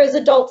 whereas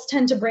adults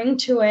tend to bring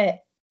to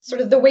it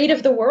sort of the weight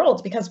of the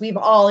world because we've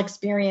all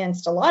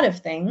experienced a lot of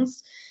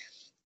things.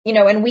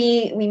 and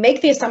we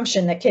make the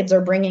assumption that kids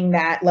are bringing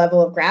that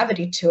level of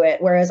gravity to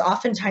it, whereas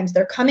oftentimes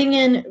they're coming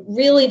in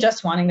really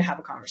just wanting to have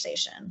a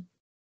conversation.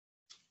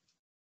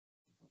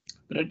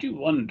 But I do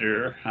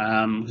wonder,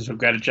 because we've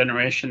got a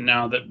generation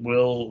now that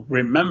will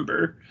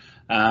remember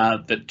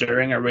that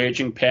during a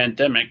raging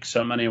pandemic,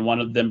 so many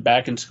wanted them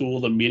back in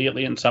school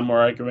immediately, and some were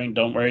arguing,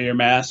 don't wear your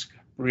mask,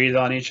 breathe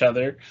on each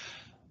other.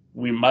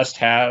 We must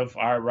have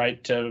our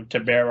right to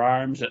bear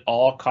arms at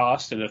all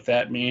costs, and if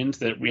that means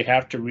that we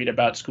have to read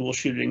about school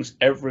shootings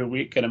every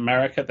week in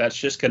America, that's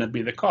just going to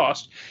be the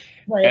cost.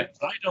 Right. And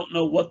I don't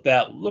know what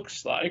that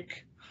looks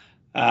like,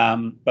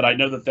 but I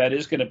know that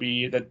is going to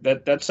be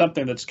that's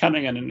something that's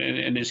coming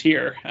and is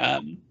here.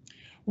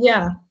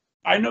 Yeah.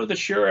 I know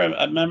that you're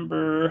a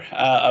member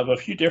of a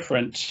few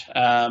different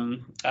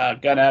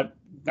not gun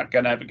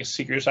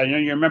advocacy groups. I know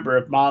you're a member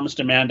of Moms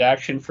Demand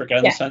Action for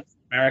Gun Sense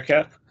in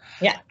America.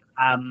 Yeah.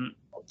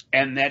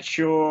 And that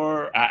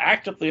you're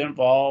actively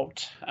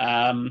involved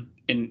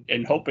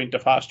in hoping to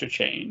foster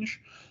change.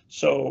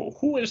 So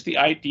who is the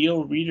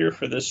ideal reader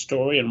for this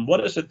story, and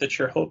what is it that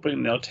you're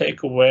hoping they'll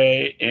take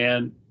away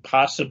and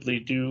possibly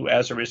do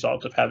as a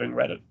result of having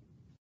read it?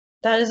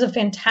 That is a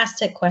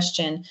fantastic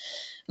question.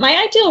 My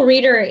ideal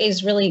reader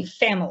is really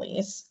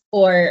families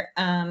or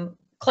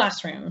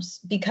classrooms,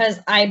 because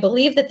I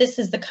believe that this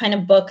is the kind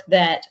of book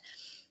that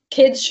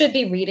kids should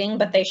be reading,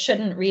 but they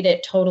shouldn't read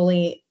it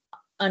totally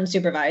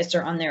unsupervised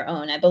or on their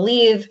own. I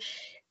believe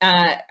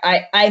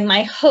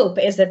my hope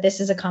is that this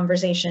is a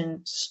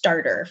conversation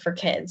starter for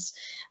kids.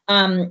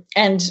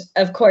 And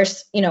of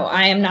course,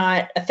 I am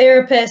not a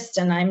therapist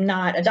and I'm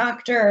not a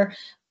doctor,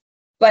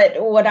 but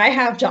what I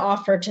have to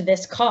offer to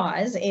this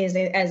cause is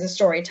as a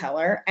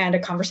storyteller and a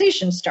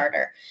conversation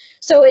starter.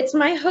 So it's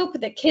my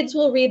hope that kids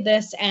will read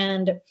this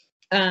and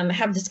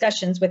have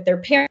discussions with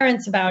their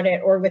parents about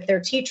it, or with their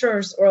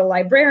teachers or a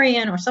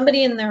librarian or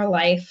somebody in their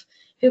life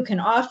who can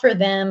offer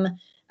them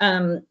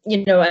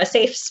a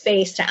safe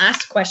space to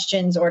ask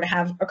questions or to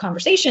have a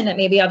conversation that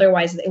maybe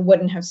otherwise they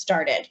wouldn't have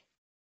started.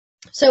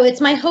 So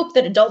it's my hope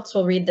that adults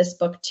will read this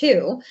book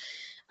too.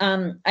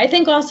 I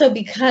think also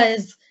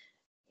because,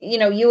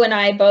 you and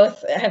I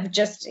both have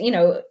just,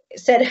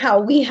 said how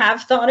we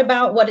have thought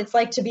about what it's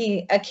like to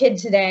be a kid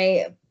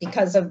today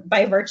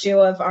by virtue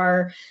of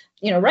our,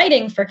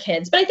 writing for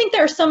kids. But I think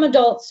there are some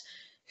adults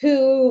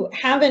who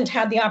haven't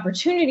had the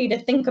opportunity to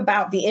think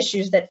about the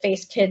issues that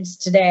face kids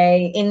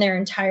today in their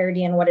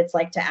entirety and what it's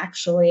like to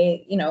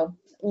actually,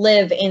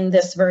 live in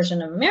this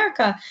version of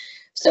America.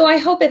 So I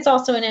hope it's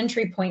also an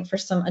entry point for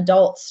some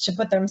adults to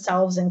put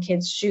themselves in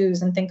kids'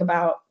 shoes and think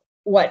about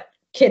what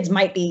kids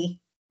might be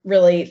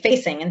really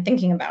facing and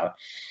thinking about.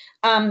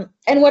 And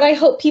what I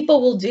hope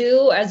people will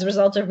do as a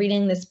result of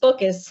reading this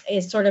book is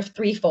sort of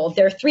threefold.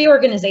 There are three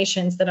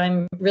organizations that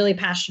I'm really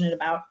passionate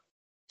about.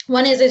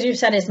 One is, as you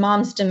said, is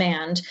Moms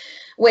Demand,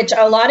 which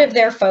a lot of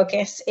their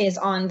focus is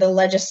on the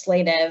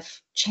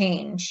legislative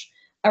change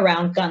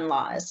around gun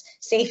laws,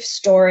 safe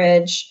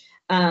storage,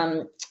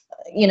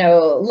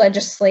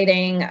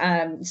 legislating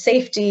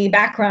safety,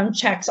 background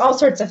checks, all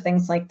sorts of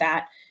things like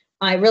that.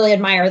 I really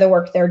admire the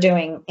work they're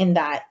doing in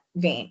that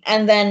vein.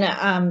 And then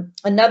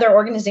another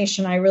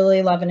organization I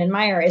really love and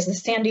admire is the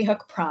Sandy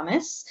Hook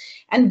Promise.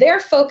 And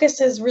their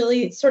focus is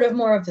really sort of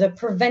more of the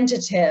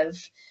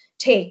preventative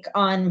take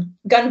on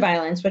gun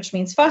violence, which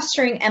means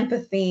fostering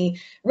empathy,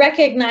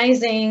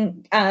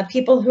 recognizing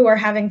people who are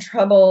having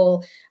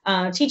trouble,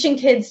 teaching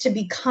kids to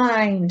be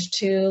kind,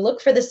 to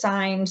look for the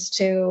signs,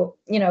 to,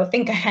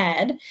 think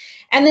ahead.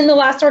 And then the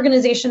last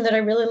organization that I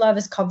really love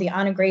is called the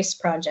Honor Grace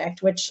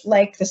Project, which,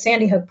 like the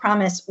Sandy Hook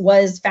Promise,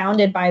 was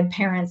founded by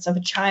parents of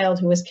a child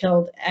who was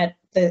killed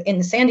in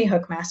the Sandy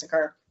Hook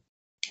massacre.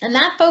 And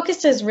that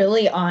focuses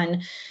really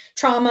on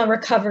trauma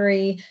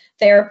recovery,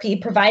 therapy,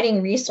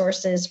 providing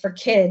resources for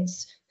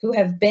kids who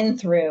have been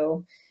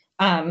through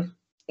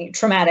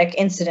traumatic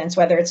incidents,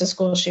 whether it's a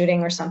school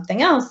shooting or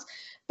something else.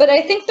 But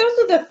I think those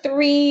are the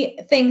three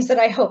things that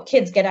I hope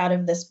kids get out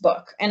of this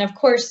book. And of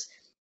course,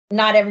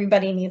 not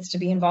everybody needs to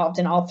be involved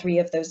in all three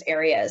of those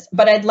areas,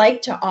 but I'd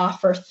like to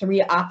offer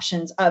three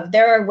options of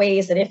there are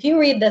ways that if you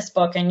read this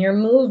book and you're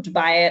moved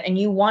by it and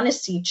you want to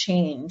see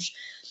change,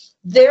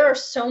 there are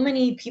so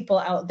many people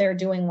out there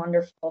doing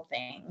wonderful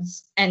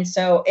things. And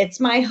so it's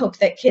my hope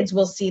that kids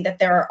will see that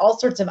there are all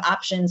sorts of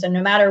options, and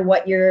no matter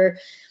what your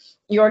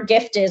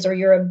gift is or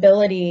your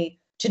ability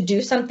to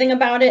do something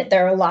about it,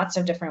 there are lots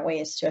of different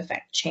ways to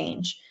affect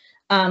change.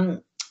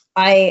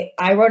 I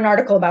wrote an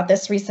article about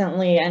this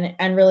recently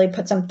and really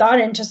put some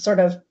thought into sort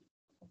of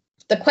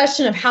the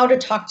question of how to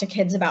talk to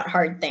kids about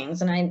hard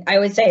things. And I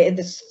would say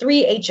there's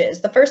 3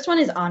 H's. The first one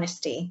is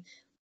honesty.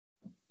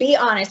 Be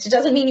honest. It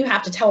doesn't mean you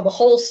have to tell the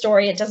whole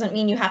story. It doesn't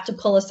mean you have to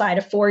pull aside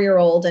a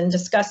 4-year-old and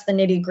discuss the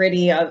nitty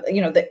gritty of,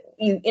 in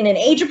an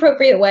age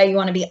appropriate way, you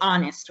want to be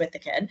honest with the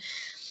kid.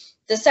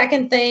 The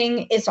second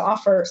thing is to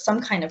offer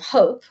some kind of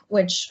hope,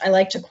 which I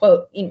like to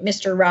quote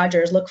Mr.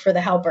 Rogers, look for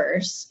the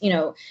helpers.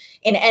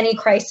 In any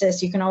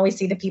crisis, you can always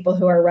see the people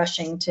who are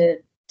rushing to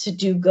to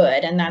do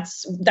good. And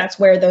that's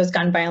where those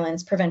gun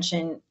violence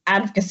prevention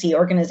advocacy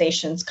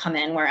organizations come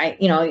in, where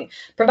I,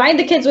 provide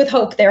the kids with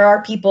hope. There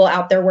are people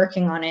out there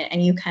working on it,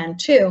 and you can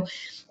too.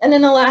 And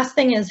then the last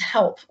thing is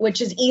help, which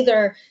is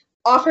either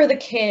offer the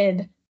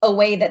kid a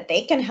way that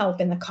they can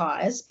help in the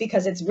cause,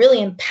 because it's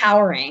really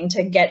empowering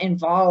to get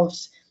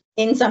involved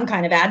in some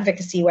kind of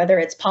advocacy, whether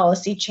it's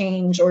policy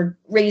change or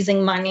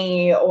raising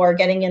money or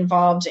getting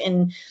involved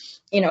in,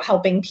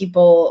 helping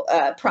people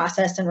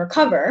process and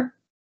recover.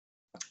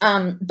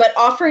 But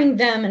offering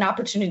them an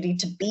opportunity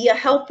to be a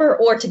helper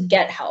or to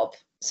get help.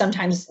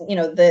 Sometimes,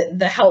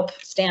 the help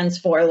stands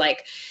for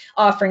like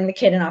offering the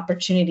kid an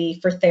opportunity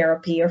for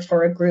therapy or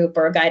for a group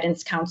or a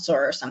guidance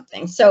counselor or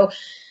something. So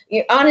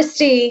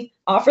honesty,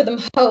 offer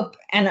them hope,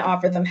 and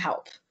offer them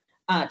help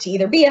to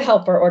either be a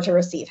helper or to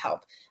receive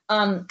help.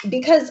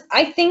 Because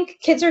I think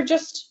kids are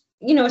just,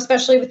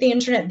 especially with the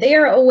internet, they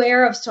are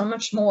aware of so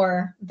much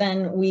more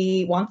than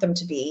we want them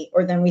to be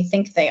or than we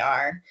think they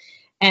are.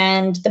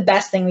 And the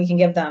best thing we can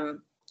give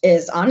them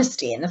is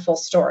honesty and the full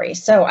story.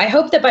 So I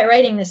hope that by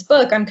writing this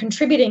book, I'm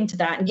contributing to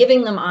that and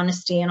giving them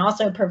honesty and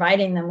also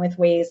providing them with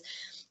ways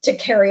to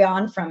carry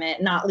on from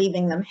it, not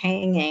leaving them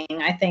hanging.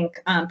 I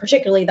think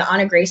particularly the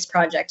Honor Grace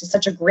Project is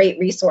such a great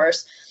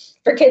resource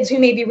for kids who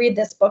maybe read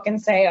this book and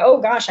say, oh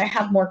gosh, I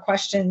have more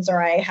questions,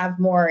 or I have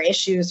more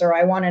issues, or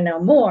I want to know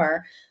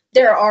more.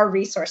 There are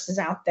resources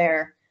out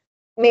there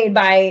made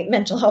by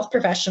mental health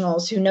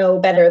professionals who know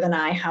better than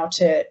I how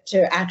to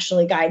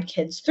actually guide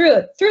kids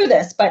through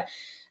this. But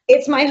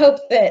it's my hope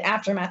that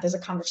Aftermath is a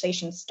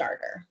conversation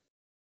starter.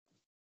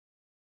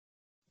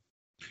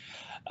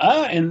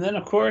 And then,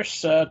 of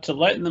course, to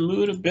lighten the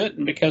mood a bit,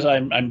 and because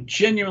I'm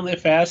genuinely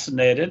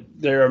fascinated,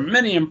 there are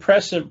many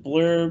impressive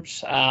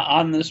blurbs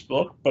on this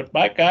book, but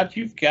by God,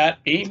 you've got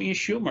Amy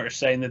Schumer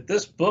saying that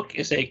this book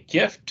is a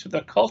gift to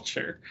the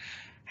culture.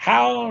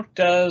 How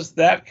does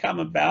that come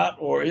about,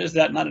 or is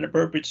that not an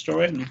appropriate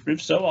story? And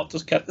if so, I'll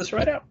just cut this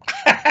right out.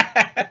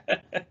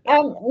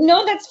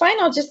 No, that's fine.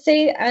 I'll just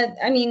say,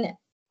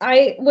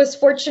 I was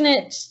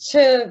fortunate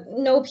to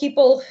know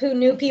people who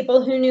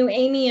knew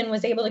Amy and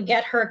was able to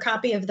get her a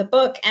copy of the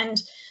book.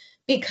 And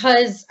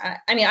because,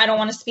 I don't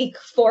want to speak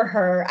for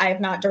her. I have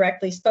not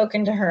directly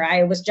spoken to her.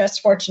 I was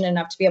just fortunate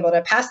enough to be able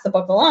to pass the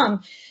book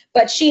along.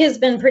 But she has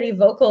been pretty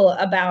vocal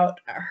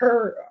about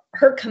her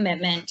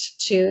commitment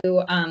to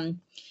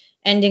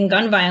ending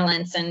gun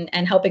violence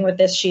and helping with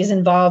this. She's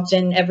involved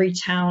in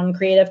Everytown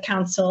Creative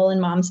Council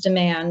and Mom's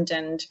Demand,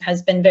 and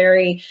has been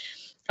very,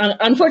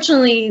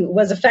 unfortunately,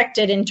 was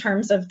affected in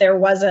terms of there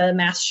was a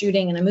mass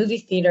shooting in a movie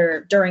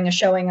theater during a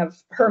showing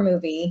of her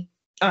movie,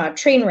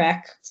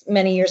 Trainwreck,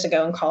 many years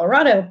ago in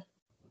Colorado.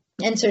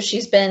 And so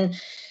she's been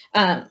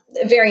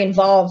very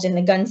involved in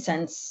the gun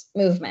sense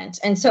movement.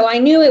 And so I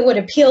knew it would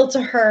appeal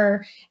to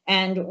her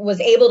and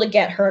was able to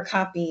get her a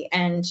copy.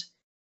 And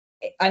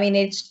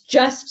it's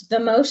just the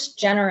most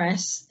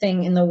generous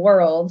thing in the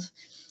world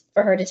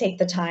for her to take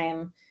the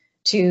time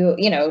to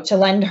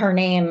lend her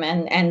name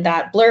and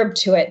that blurb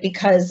to it,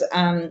 because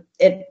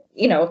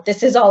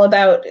this is all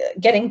about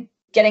getting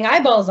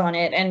eyeballs on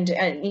it. And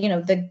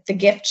the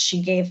gift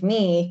she gave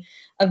me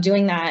of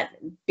doing that,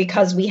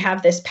 because we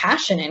have this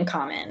passion in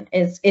common,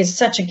 is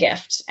such a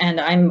gift.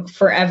 And I'm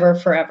forever,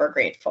 forever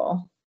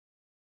grateful.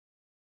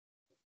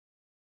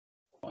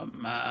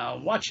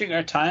 I'm watching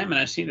our time, and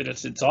I see that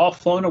it's all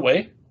flown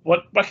away.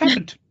 What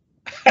happened?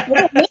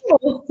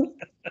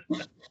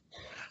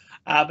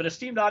 But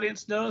esteemed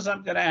audience knows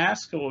I'm going to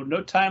ask,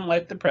 no time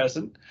like the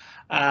present.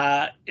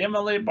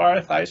 Emily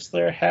Barth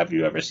Eisler, have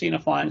you ever seen a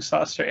flying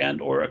saucer and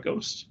or a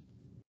ghost?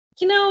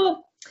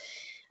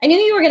 I knew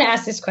you were going to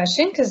ask this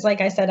question because,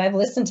 like I said, I've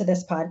listened to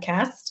this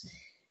podcast,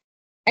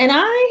 and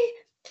I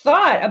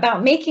thought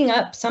about making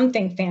up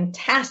something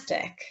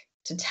fantastic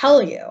to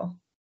tell you,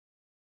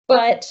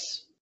 but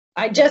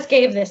I just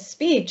gave this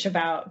speech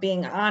about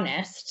being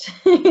honest.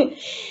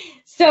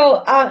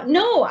 So,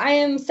 no, I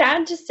am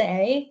sad to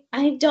say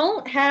I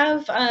don't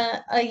have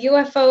a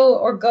UFO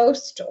or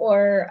ghost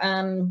or,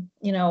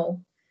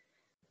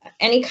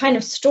 any kind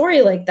of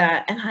story like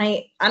that. And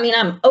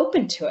I'm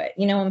open to it.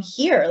 I'm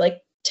here.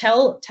 Like,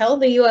 tell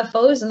the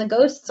UFOs and the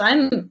ghosts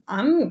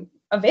I'm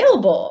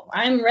available.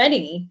 I'm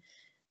ready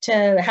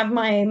to have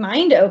my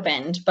mind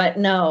opened. But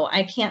no,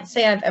 I can't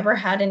say I've ever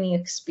had any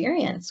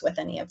experience with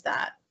any of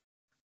that.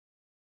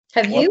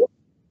 Have you?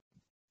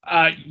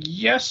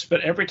 Yes,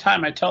 but every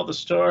time I tell the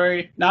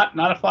story, not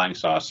a flying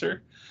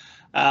saucer,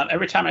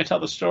 every time I tell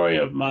the story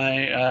of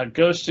my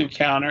ghost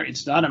encounter,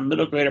 it's not a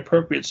middle grade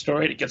appropriate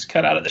story. It gets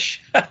cut out of the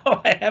show.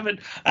 I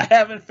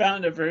haven't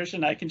found a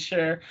version I can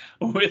share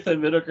with a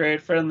middle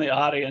grade friendly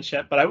audience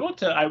yet. But I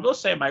will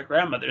say my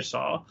grandmother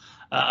saw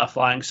a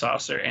flying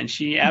saucer, and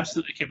she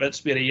absolutely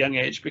convinced me at a young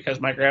age, because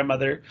my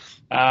grandmother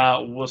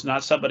was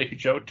not somebody who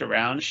joked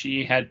around.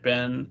 She had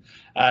been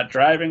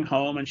driving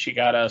home, and she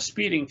got a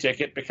speeding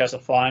ticket because a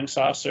flying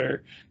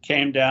saucer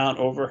came down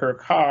over her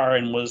car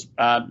and was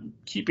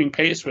keeping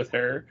pace with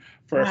her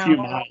for a few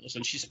miles,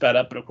 and she sped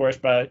up. And of course,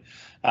 by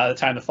the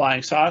time the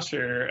flying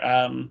saucer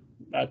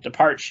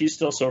depart, she's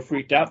still so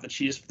freaked out that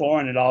she's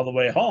flooring it all the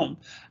way home,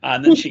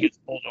 and then she gets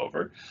pulled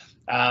over.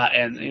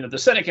 And the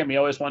cynic in me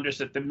always wonders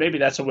that maybe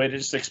that's a way to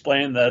just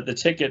explain the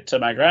ticket to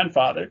my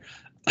grandfather.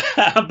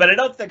 But I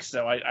don't think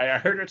so. I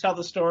heard her tell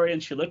the story,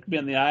 and she looked me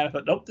in the eye. I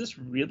thought, nope, this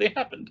really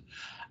happened.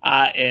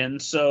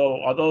 And so,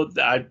 although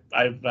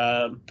I've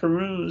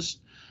perused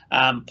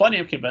plenty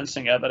of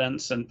convincing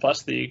evidence, and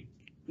plus the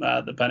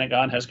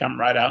Pentagon has come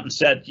right out and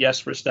said,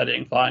 yes, we're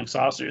studying flying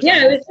saucers.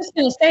 Yeah, I was just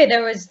going to say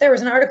there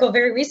was an article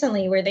very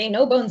recently where they,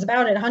 no bones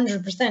about it,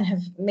 100%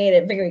 have made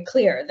it very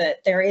clear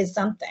that there is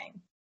something,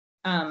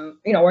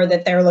 or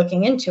that they're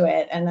looking into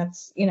it, and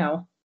that's,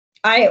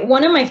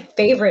 one of my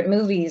favorite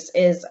movies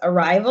is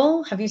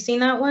Arrival. Have you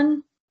seen that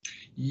one?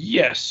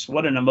 Yes.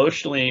 What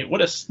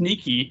a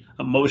sneaky,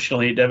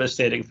 emotionally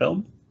devastating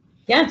film.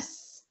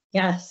 Yes.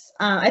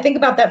 I think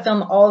about that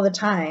film all the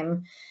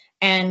time.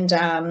 And,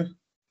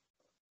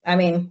 I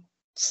mean,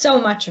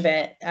 so much of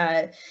it,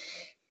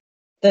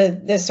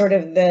 the sort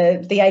of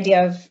the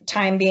idea of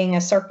time being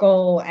a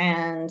circle,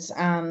 and,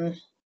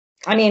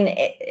 I mean,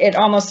 it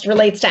almost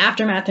relates to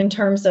Aftermath in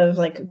terms of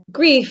like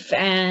grief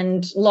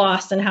and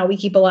loss and how we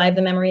keep alive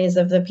the memories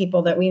of the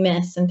people that we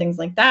miss and things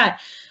like that.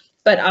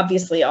 But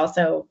obviously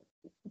also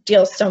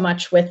deals so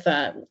much with,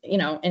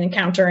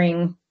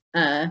 encountering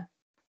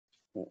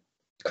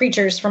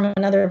creatures from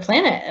another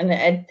planet.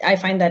 And I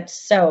find that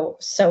so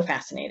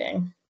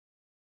fascinating.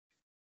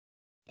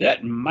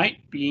 That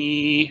might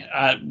be,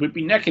 would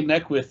be neck and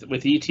neck with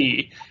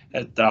E.T.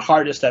 The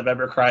hardest I've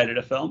ever cried at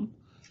a film.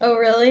 Oh,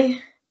 really?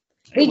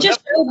 We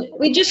just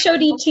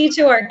showed E.T.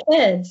 to our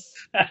kids.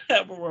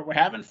 We're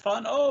having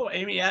fun. Oh,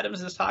 Amy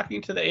Adams is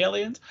talking to the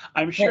aliens.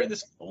 I'm sure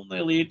this will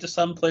only lead to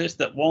some place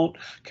that won't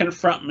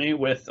confront me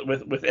with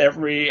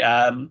every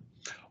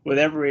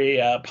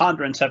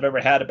ponderance I've ever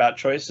had about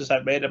choices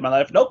I've made in my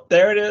life. Nope,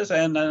 there it is,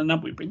 and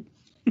I'm weeping.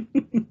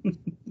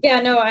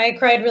 Yeah, no, I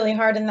cried really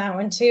hard in that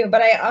one too.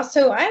 But I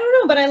don't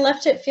know, but I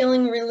left it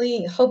feeling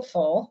really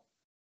hopeful.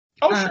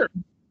 Oh, sure.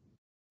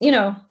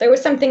 There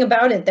was something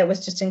about it that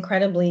was just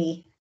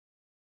incredibly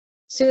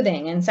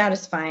soothing and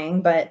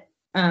satisfying. But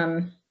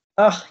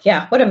oh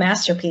yeah, what a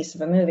masterpiece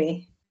of a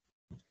movie.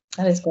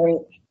 That is great.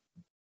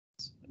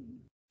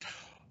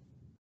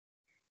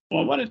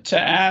 Well, I wanted to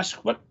ask,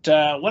 what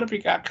have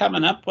you got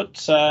coming up?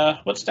 What's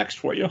next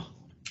for you?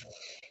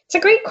 It's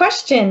a great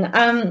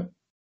question.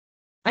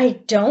 I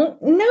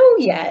don't know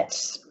yet.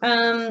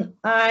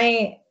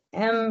 I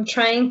am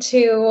trying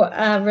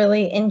to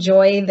really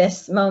enjoy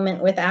this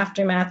moment with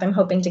Aftermath. I'm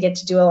hoping to get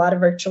to do a lot of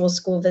virtual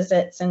school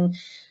visits and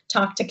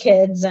talk to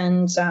kids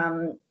and,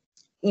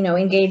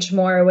 engage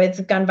more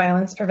with gun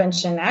violence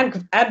prevention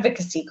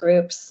advocacy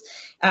groups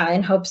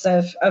in hopes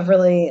of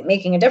really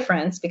making a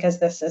difference, because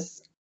this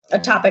is a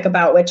topic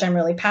about which I'm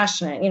really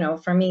passionate.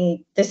 For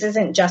me, this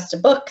isn't just a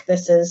book.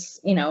 This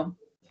is,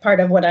 part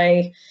of what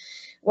I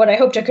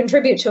hope to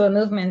contribute to a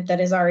movement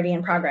that is already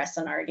in progress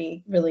and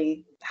already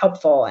really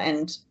helpful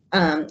and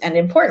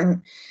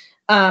important.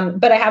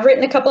 But I have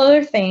written a couple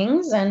other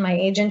things, and my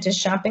agent is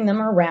shopping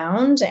them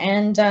around.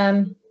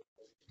 And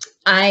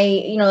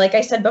like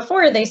I said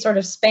before, they sort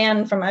of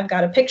span from, I've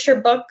got a picture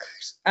book,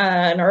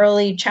 an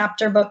early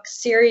chapter book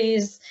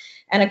series,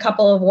 and a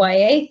couple of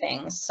YA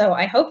things. So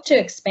I hope to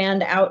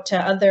expand out to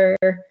other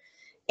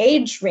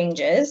age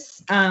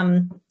ranges.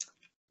 I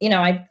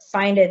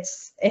find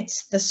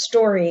it's the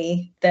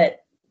story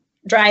that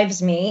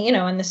drives me,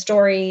 and the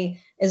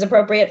story is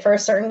appropriate for a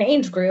certain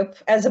age group,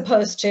 as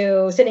opposed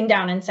to sitting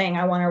down and saying,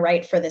 I want to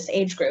write for this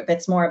age group.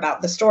 It's more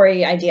about the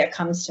story idea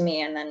comes to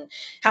me, and then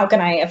how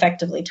can I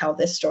effectively tell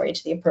this story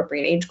to the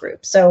appropriate age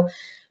group? So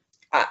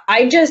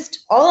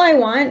all I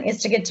want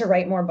is to get to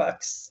write more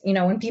books.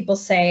 When people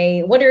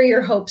say, what are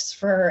your hopes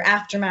for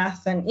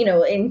Aftermath? And,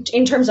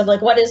 in terms of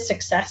like, what does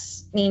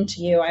success mean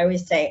to you? I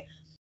always say,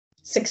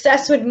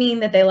 success would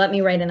mean that they let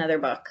me write another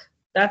book.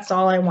 That's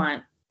all I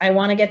want. I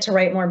want to get to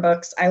write more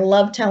books. I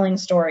love telling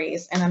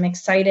stories, and I'm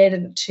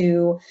excited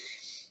to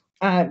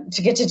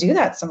get to do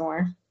that some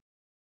more.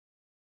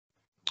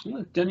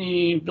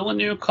 Denis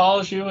Villeneuve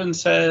calls you and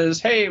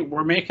says, hey,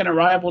 we're making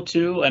Arrival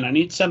 2, and I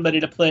need somebody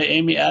to play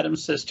Amy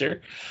Adams'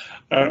 sister.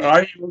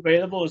 Are you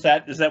available?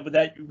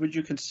 Would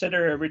you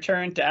consider a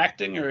return to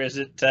acting, or is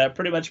it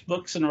pretty much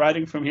books and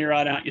writing from here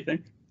on out, you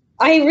think?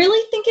 I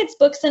really think it's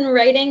books and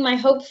writing. My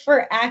hope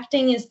for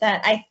acting is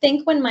that I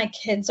think when my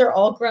kids are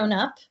all grown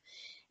up,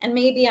 and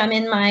maybe I'm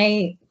in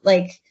my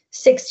 60s,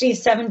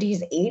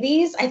 70s,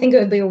 80s, I think it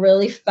would be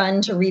really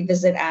fun to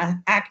revisit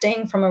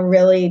acting from a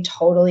really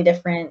totally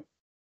different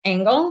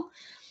angle.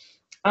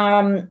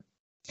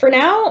 For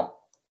now,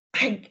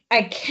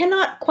 I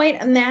cannot quite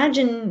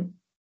imagine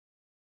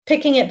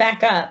picking it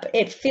back up.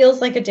 It feels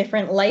like a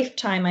different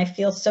lifetime. I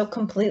feel so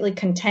completely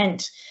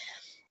content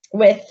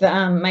with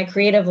my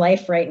creative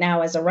life right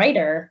now as a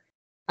writer.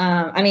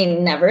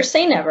 Never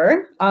say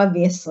never,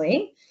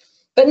 obviously.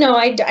 But no,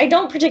 I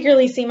don't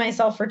particularly see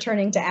myself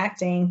returning to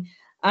acting.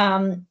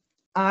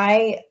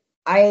 I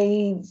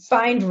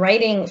find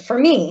writing for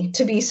me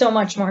to be so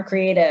much more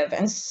creative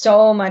and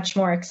so much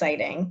more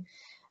exciting.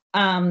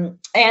 And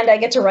I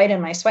get to write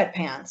in my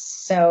sweatpants.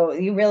 So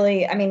you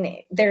really, I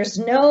mean, there's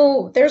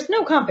no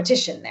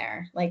competition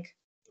there. Like,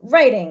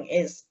 writing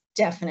is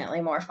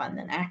definitely more fun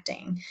than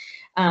acting.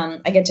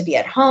 I get to be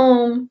at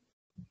home.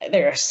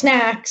 There are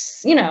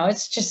snacks,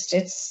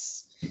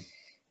 it's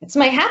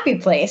my happy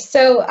place.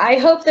 So I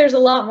hope there's a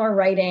lot more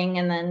writing.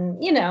 And then,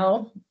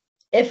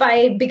 if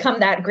I become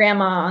that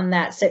grandma on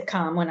that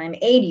sitcom when I'm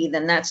 80,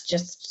 then that's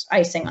just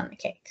icing on the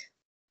cake.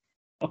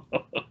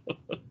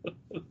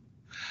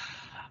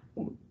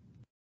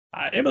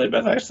 Emily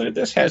Beth, actually,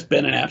 this has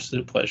been an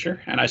absolute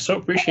pleasure, and I so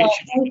appreciate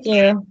you. Thank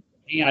you.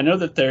 I know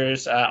that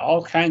there's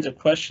all kinds of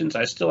questions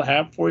I still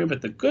have for you,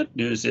 but the good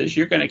news is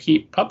you're going to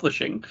keep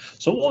publishing.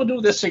 So we'll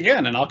do this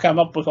again, and I'll come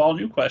up with all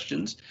new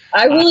questions.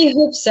 I really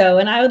hope so,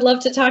 and I would love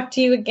to talk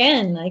to you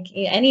again, like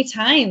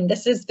anytime.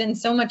 This has been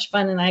so much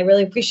fun, and I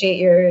really appreciate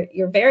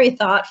your very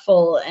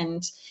thoughtful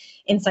and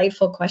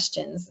insightful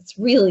questions. It's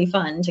really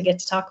fun to get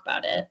to talk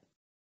about it.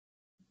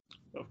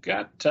 We've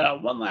got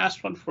one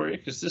last one for you,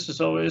 because this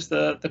is always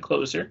the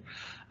closer.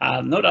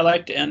 Note I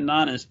like to end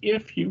on is,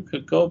 if you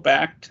could go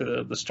back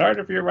to the start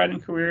of your writing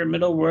career,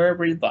 middle,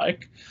 wherever you'd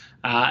like,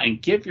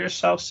 and give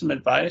yourself some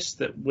advice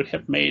that would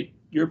have made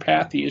your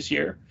path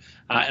easier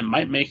and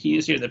might make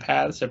easier the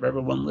paths of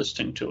everyone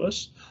listening to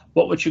us,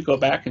 what would you go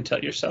back and tell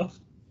yourself?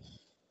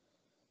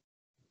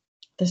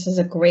 This is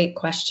a great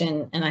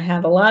question, and I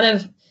have a lot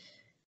of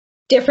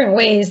different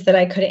ways that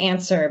I could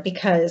answer,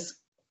 because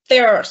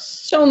there are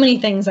so many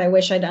things I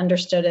wish I'd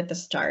understood at the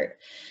start.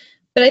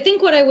 But I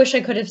think what I wish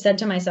I could have said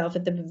to myself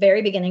at the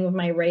very beginning of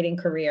my writing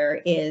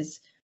career is,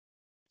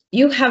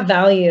 you have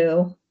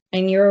value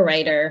and you're a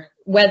writer,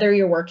 whether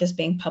your work is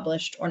being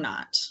published or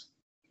not.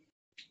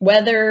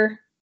 Whether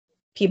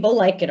people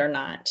like it or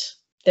not,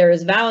 there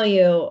is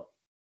value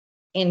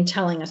in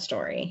telling a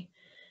story.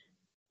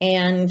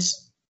 And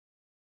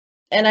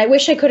I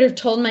wish I could have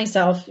told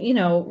myself,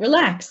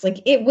 relax,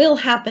 like, it will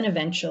happen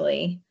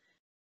eventually.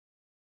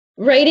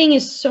 Writing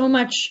is so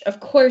much,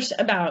 of course,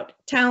 about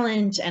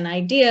talent and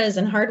ideas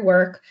and hard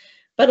work,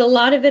 but a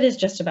lot of it is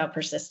just about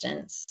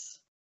persistence.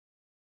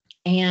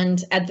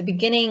 And at the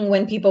beginning,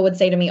 when people would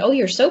say to me, "Oh,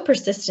 you're so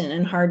persistent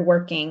and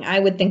hardworking," I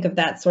would think of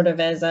that sort of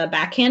as a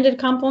backhanded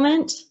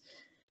compliment,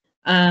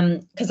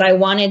 because I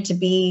wanted to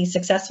be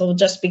successful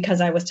just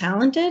because I was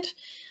talented.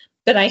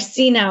 But I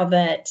see now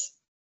that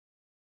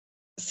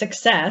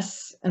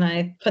success, and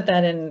I put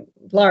that in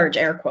large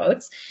air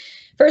quotes,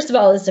 first of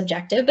all, is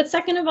subjective, but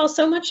second of all,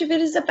 so much of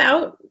it is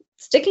about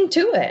sticking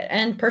to it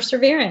and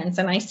perseverance.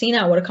 And I see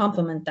now what a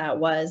compliment that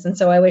was. And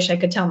so I wish I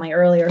could tell my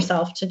earlier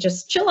self to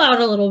just chill out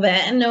a little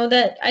bit and know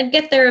that I'd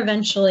get there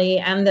eventually,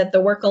 and that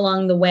the work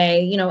along the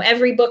way,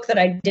 every book that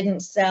I didn't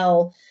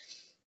sell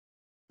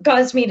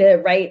caused me to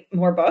write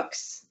more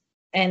books.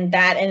 And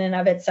that in and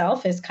of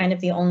itself is kind of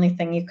the only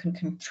thing you can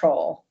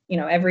control.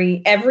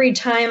 Every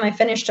time I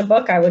finished a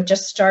book, I would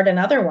just start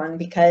another one,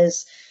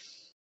 because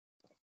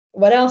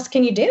what else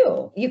can you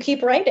do? You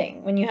keep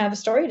writing when you have a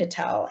story to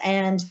tell.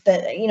 And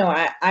that,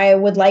 I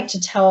would like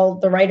to tell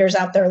the writers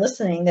out there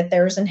listening that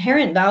there's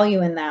inherent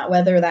value in that,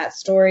 whether that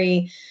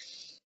story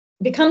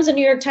becomes a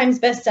New York Times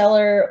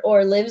bestseller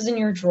or lives in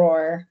your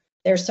drawer.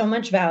 There's so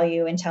much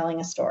value in telling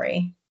a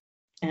story.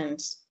 And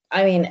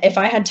I mean, if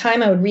I had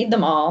time, I would read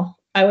them all.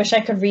 I wish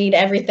I could read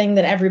everything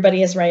that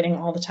everybody is writing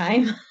all the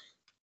time.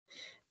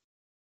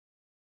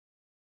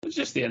 It's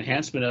just the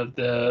enhancement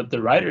of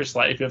the writer's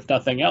life, if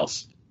nothing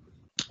else.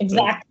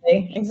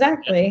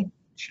 Exactly.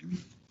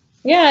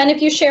 Yeah, and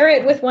if you share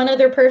it with one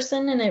other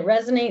person and it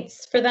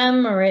resonates for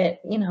them, or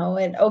it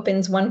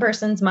opens one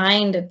person's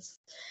mind, it's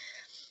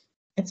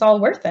all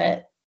worth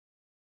it.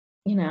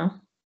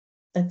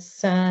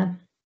 It's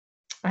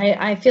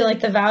I feel like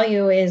the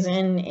value is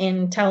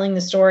in telling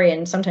the story,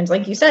 and sometimes,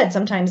 like you said,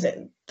 sometimes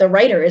the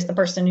writer is the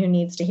person who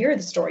needs to hear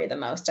the story the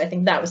most. I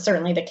think that was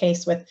certainly the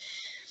case with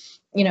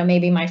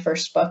maybe my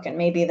first book and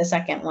maybe the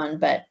second one,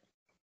 but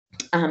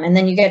and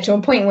then you get to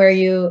a point where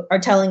you are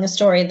telling a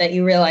story that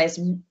you realize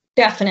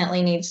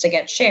definitely needs to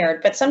get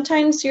shared. But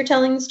sometimes you're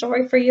telling the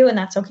story for you, and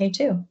that's okay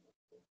too.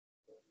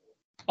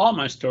 All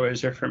my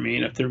stories are for me,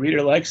 and if the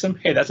reader likes them,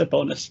 hey, that's a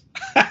bonus.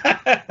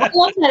 I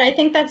love that. I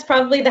think that's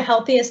probably the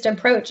healthiest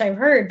approach I've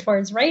heard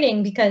towards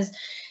writing, because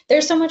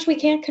there's so much we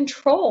can't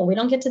control. We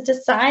don't get to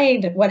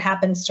decide what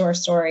happens to our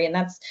story. And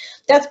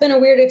that's been a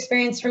weird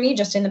experience for me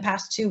just in the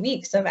past 2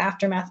 weeks of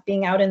Aftermath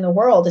being out in the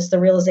world, is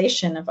the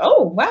realization of,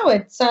 oh, wow,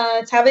 it's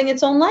having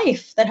its own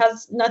life that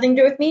has nothing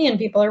to do with me, and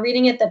people are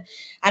reading it that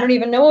I don't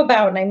even know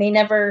about, and I may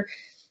never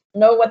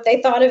know what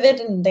they thought of it,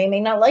 and they may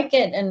not like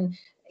it. And,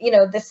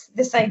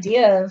 this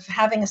idea of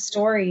having a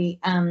story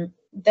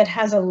that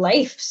has a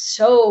life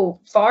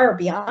so far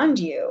beyond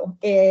you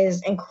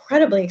is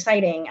incredibly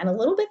exciting and a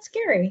little bit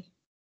scary.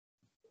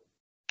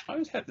 I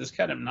always had this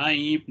kind of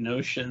naive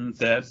notion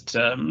that,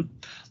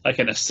 like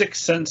in a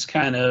Sixth Sense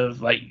kind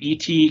of like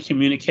E.T.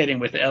 communicating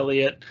with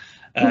Elliot,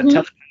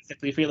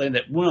 telepathically feeling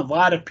that when a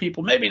lot of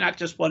people, maybe not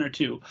just one or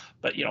two,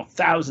 but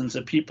thousands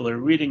of people are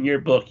reading your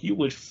book, you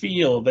would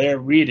feel their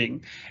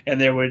reading,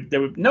 and there would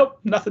nope,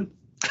 nothing.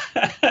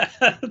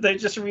 They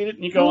just read it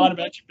and you go on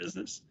about your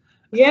business.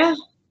 Yeah.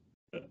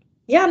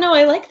 Yeah, no,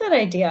 I like that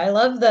idea. I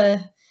love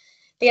the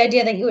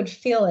idea that you would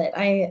feel it.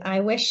 I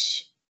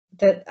wish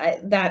that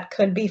that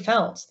could be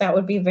felt. That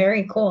would be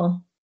very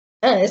cool,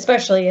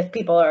 especially if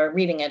people are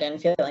reading it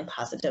and feeling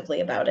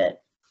positively about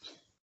it.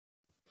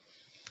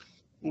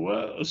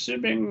 Well,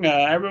 assuming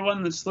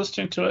everyone that's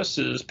listening to us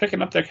is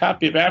picking up their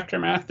copy of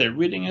Aftermath, they're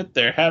reading it,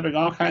 they're having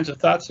all kinds of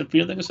thoughts and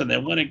feelings, and they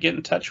want to get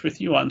in touch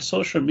with you on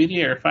social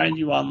media or find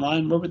you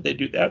online, where would they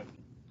do that?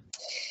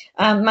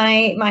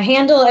 My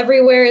handle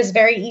everywhere is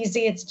very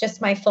easy. It's just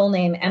my full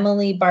name,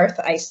 Emily Barth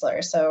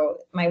Eisler. So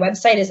my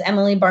website is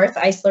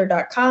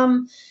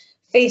emilybartheisler.com.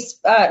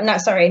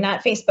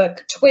 Not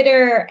Facebook,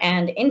 Twitter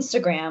and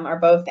Instagram are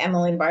both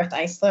Emily Barth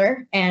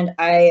Eisler. And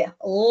I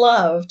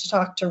love to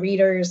talk to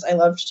readers. I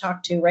love to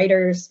talk to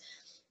writers.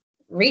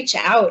 Reach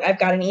out. I've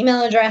got an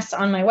email address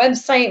on my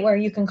website where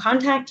you can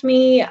contact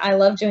me. I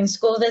love doing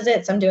school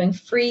visits. I'm doing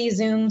free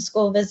Zoom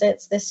school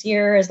visits this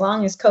year. As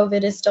long as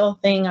COVID is still a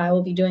thing, I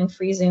will be doing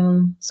free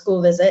Zoom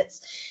school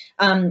visits.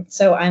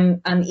 So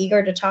I'm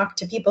eager to talk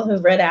to people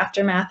who've read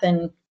Aftermath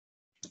and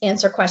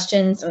answer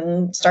questions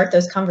and start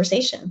those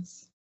conversations.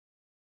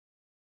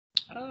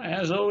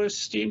 As always,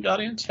 esteemed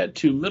audience, head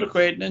to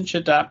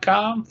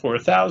middlegradeninja.com for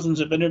thousands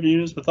of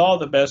interviews with all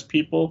the best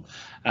people.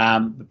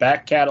 The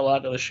back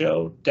catalog of the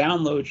show.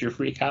 Download your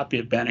free copy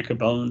of Banneker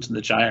Bones and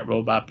the Giant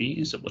Robot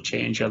Bees. It will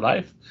change your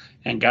life.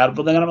 And God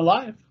willing, I'm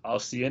alive. I'll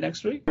see you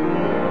next week.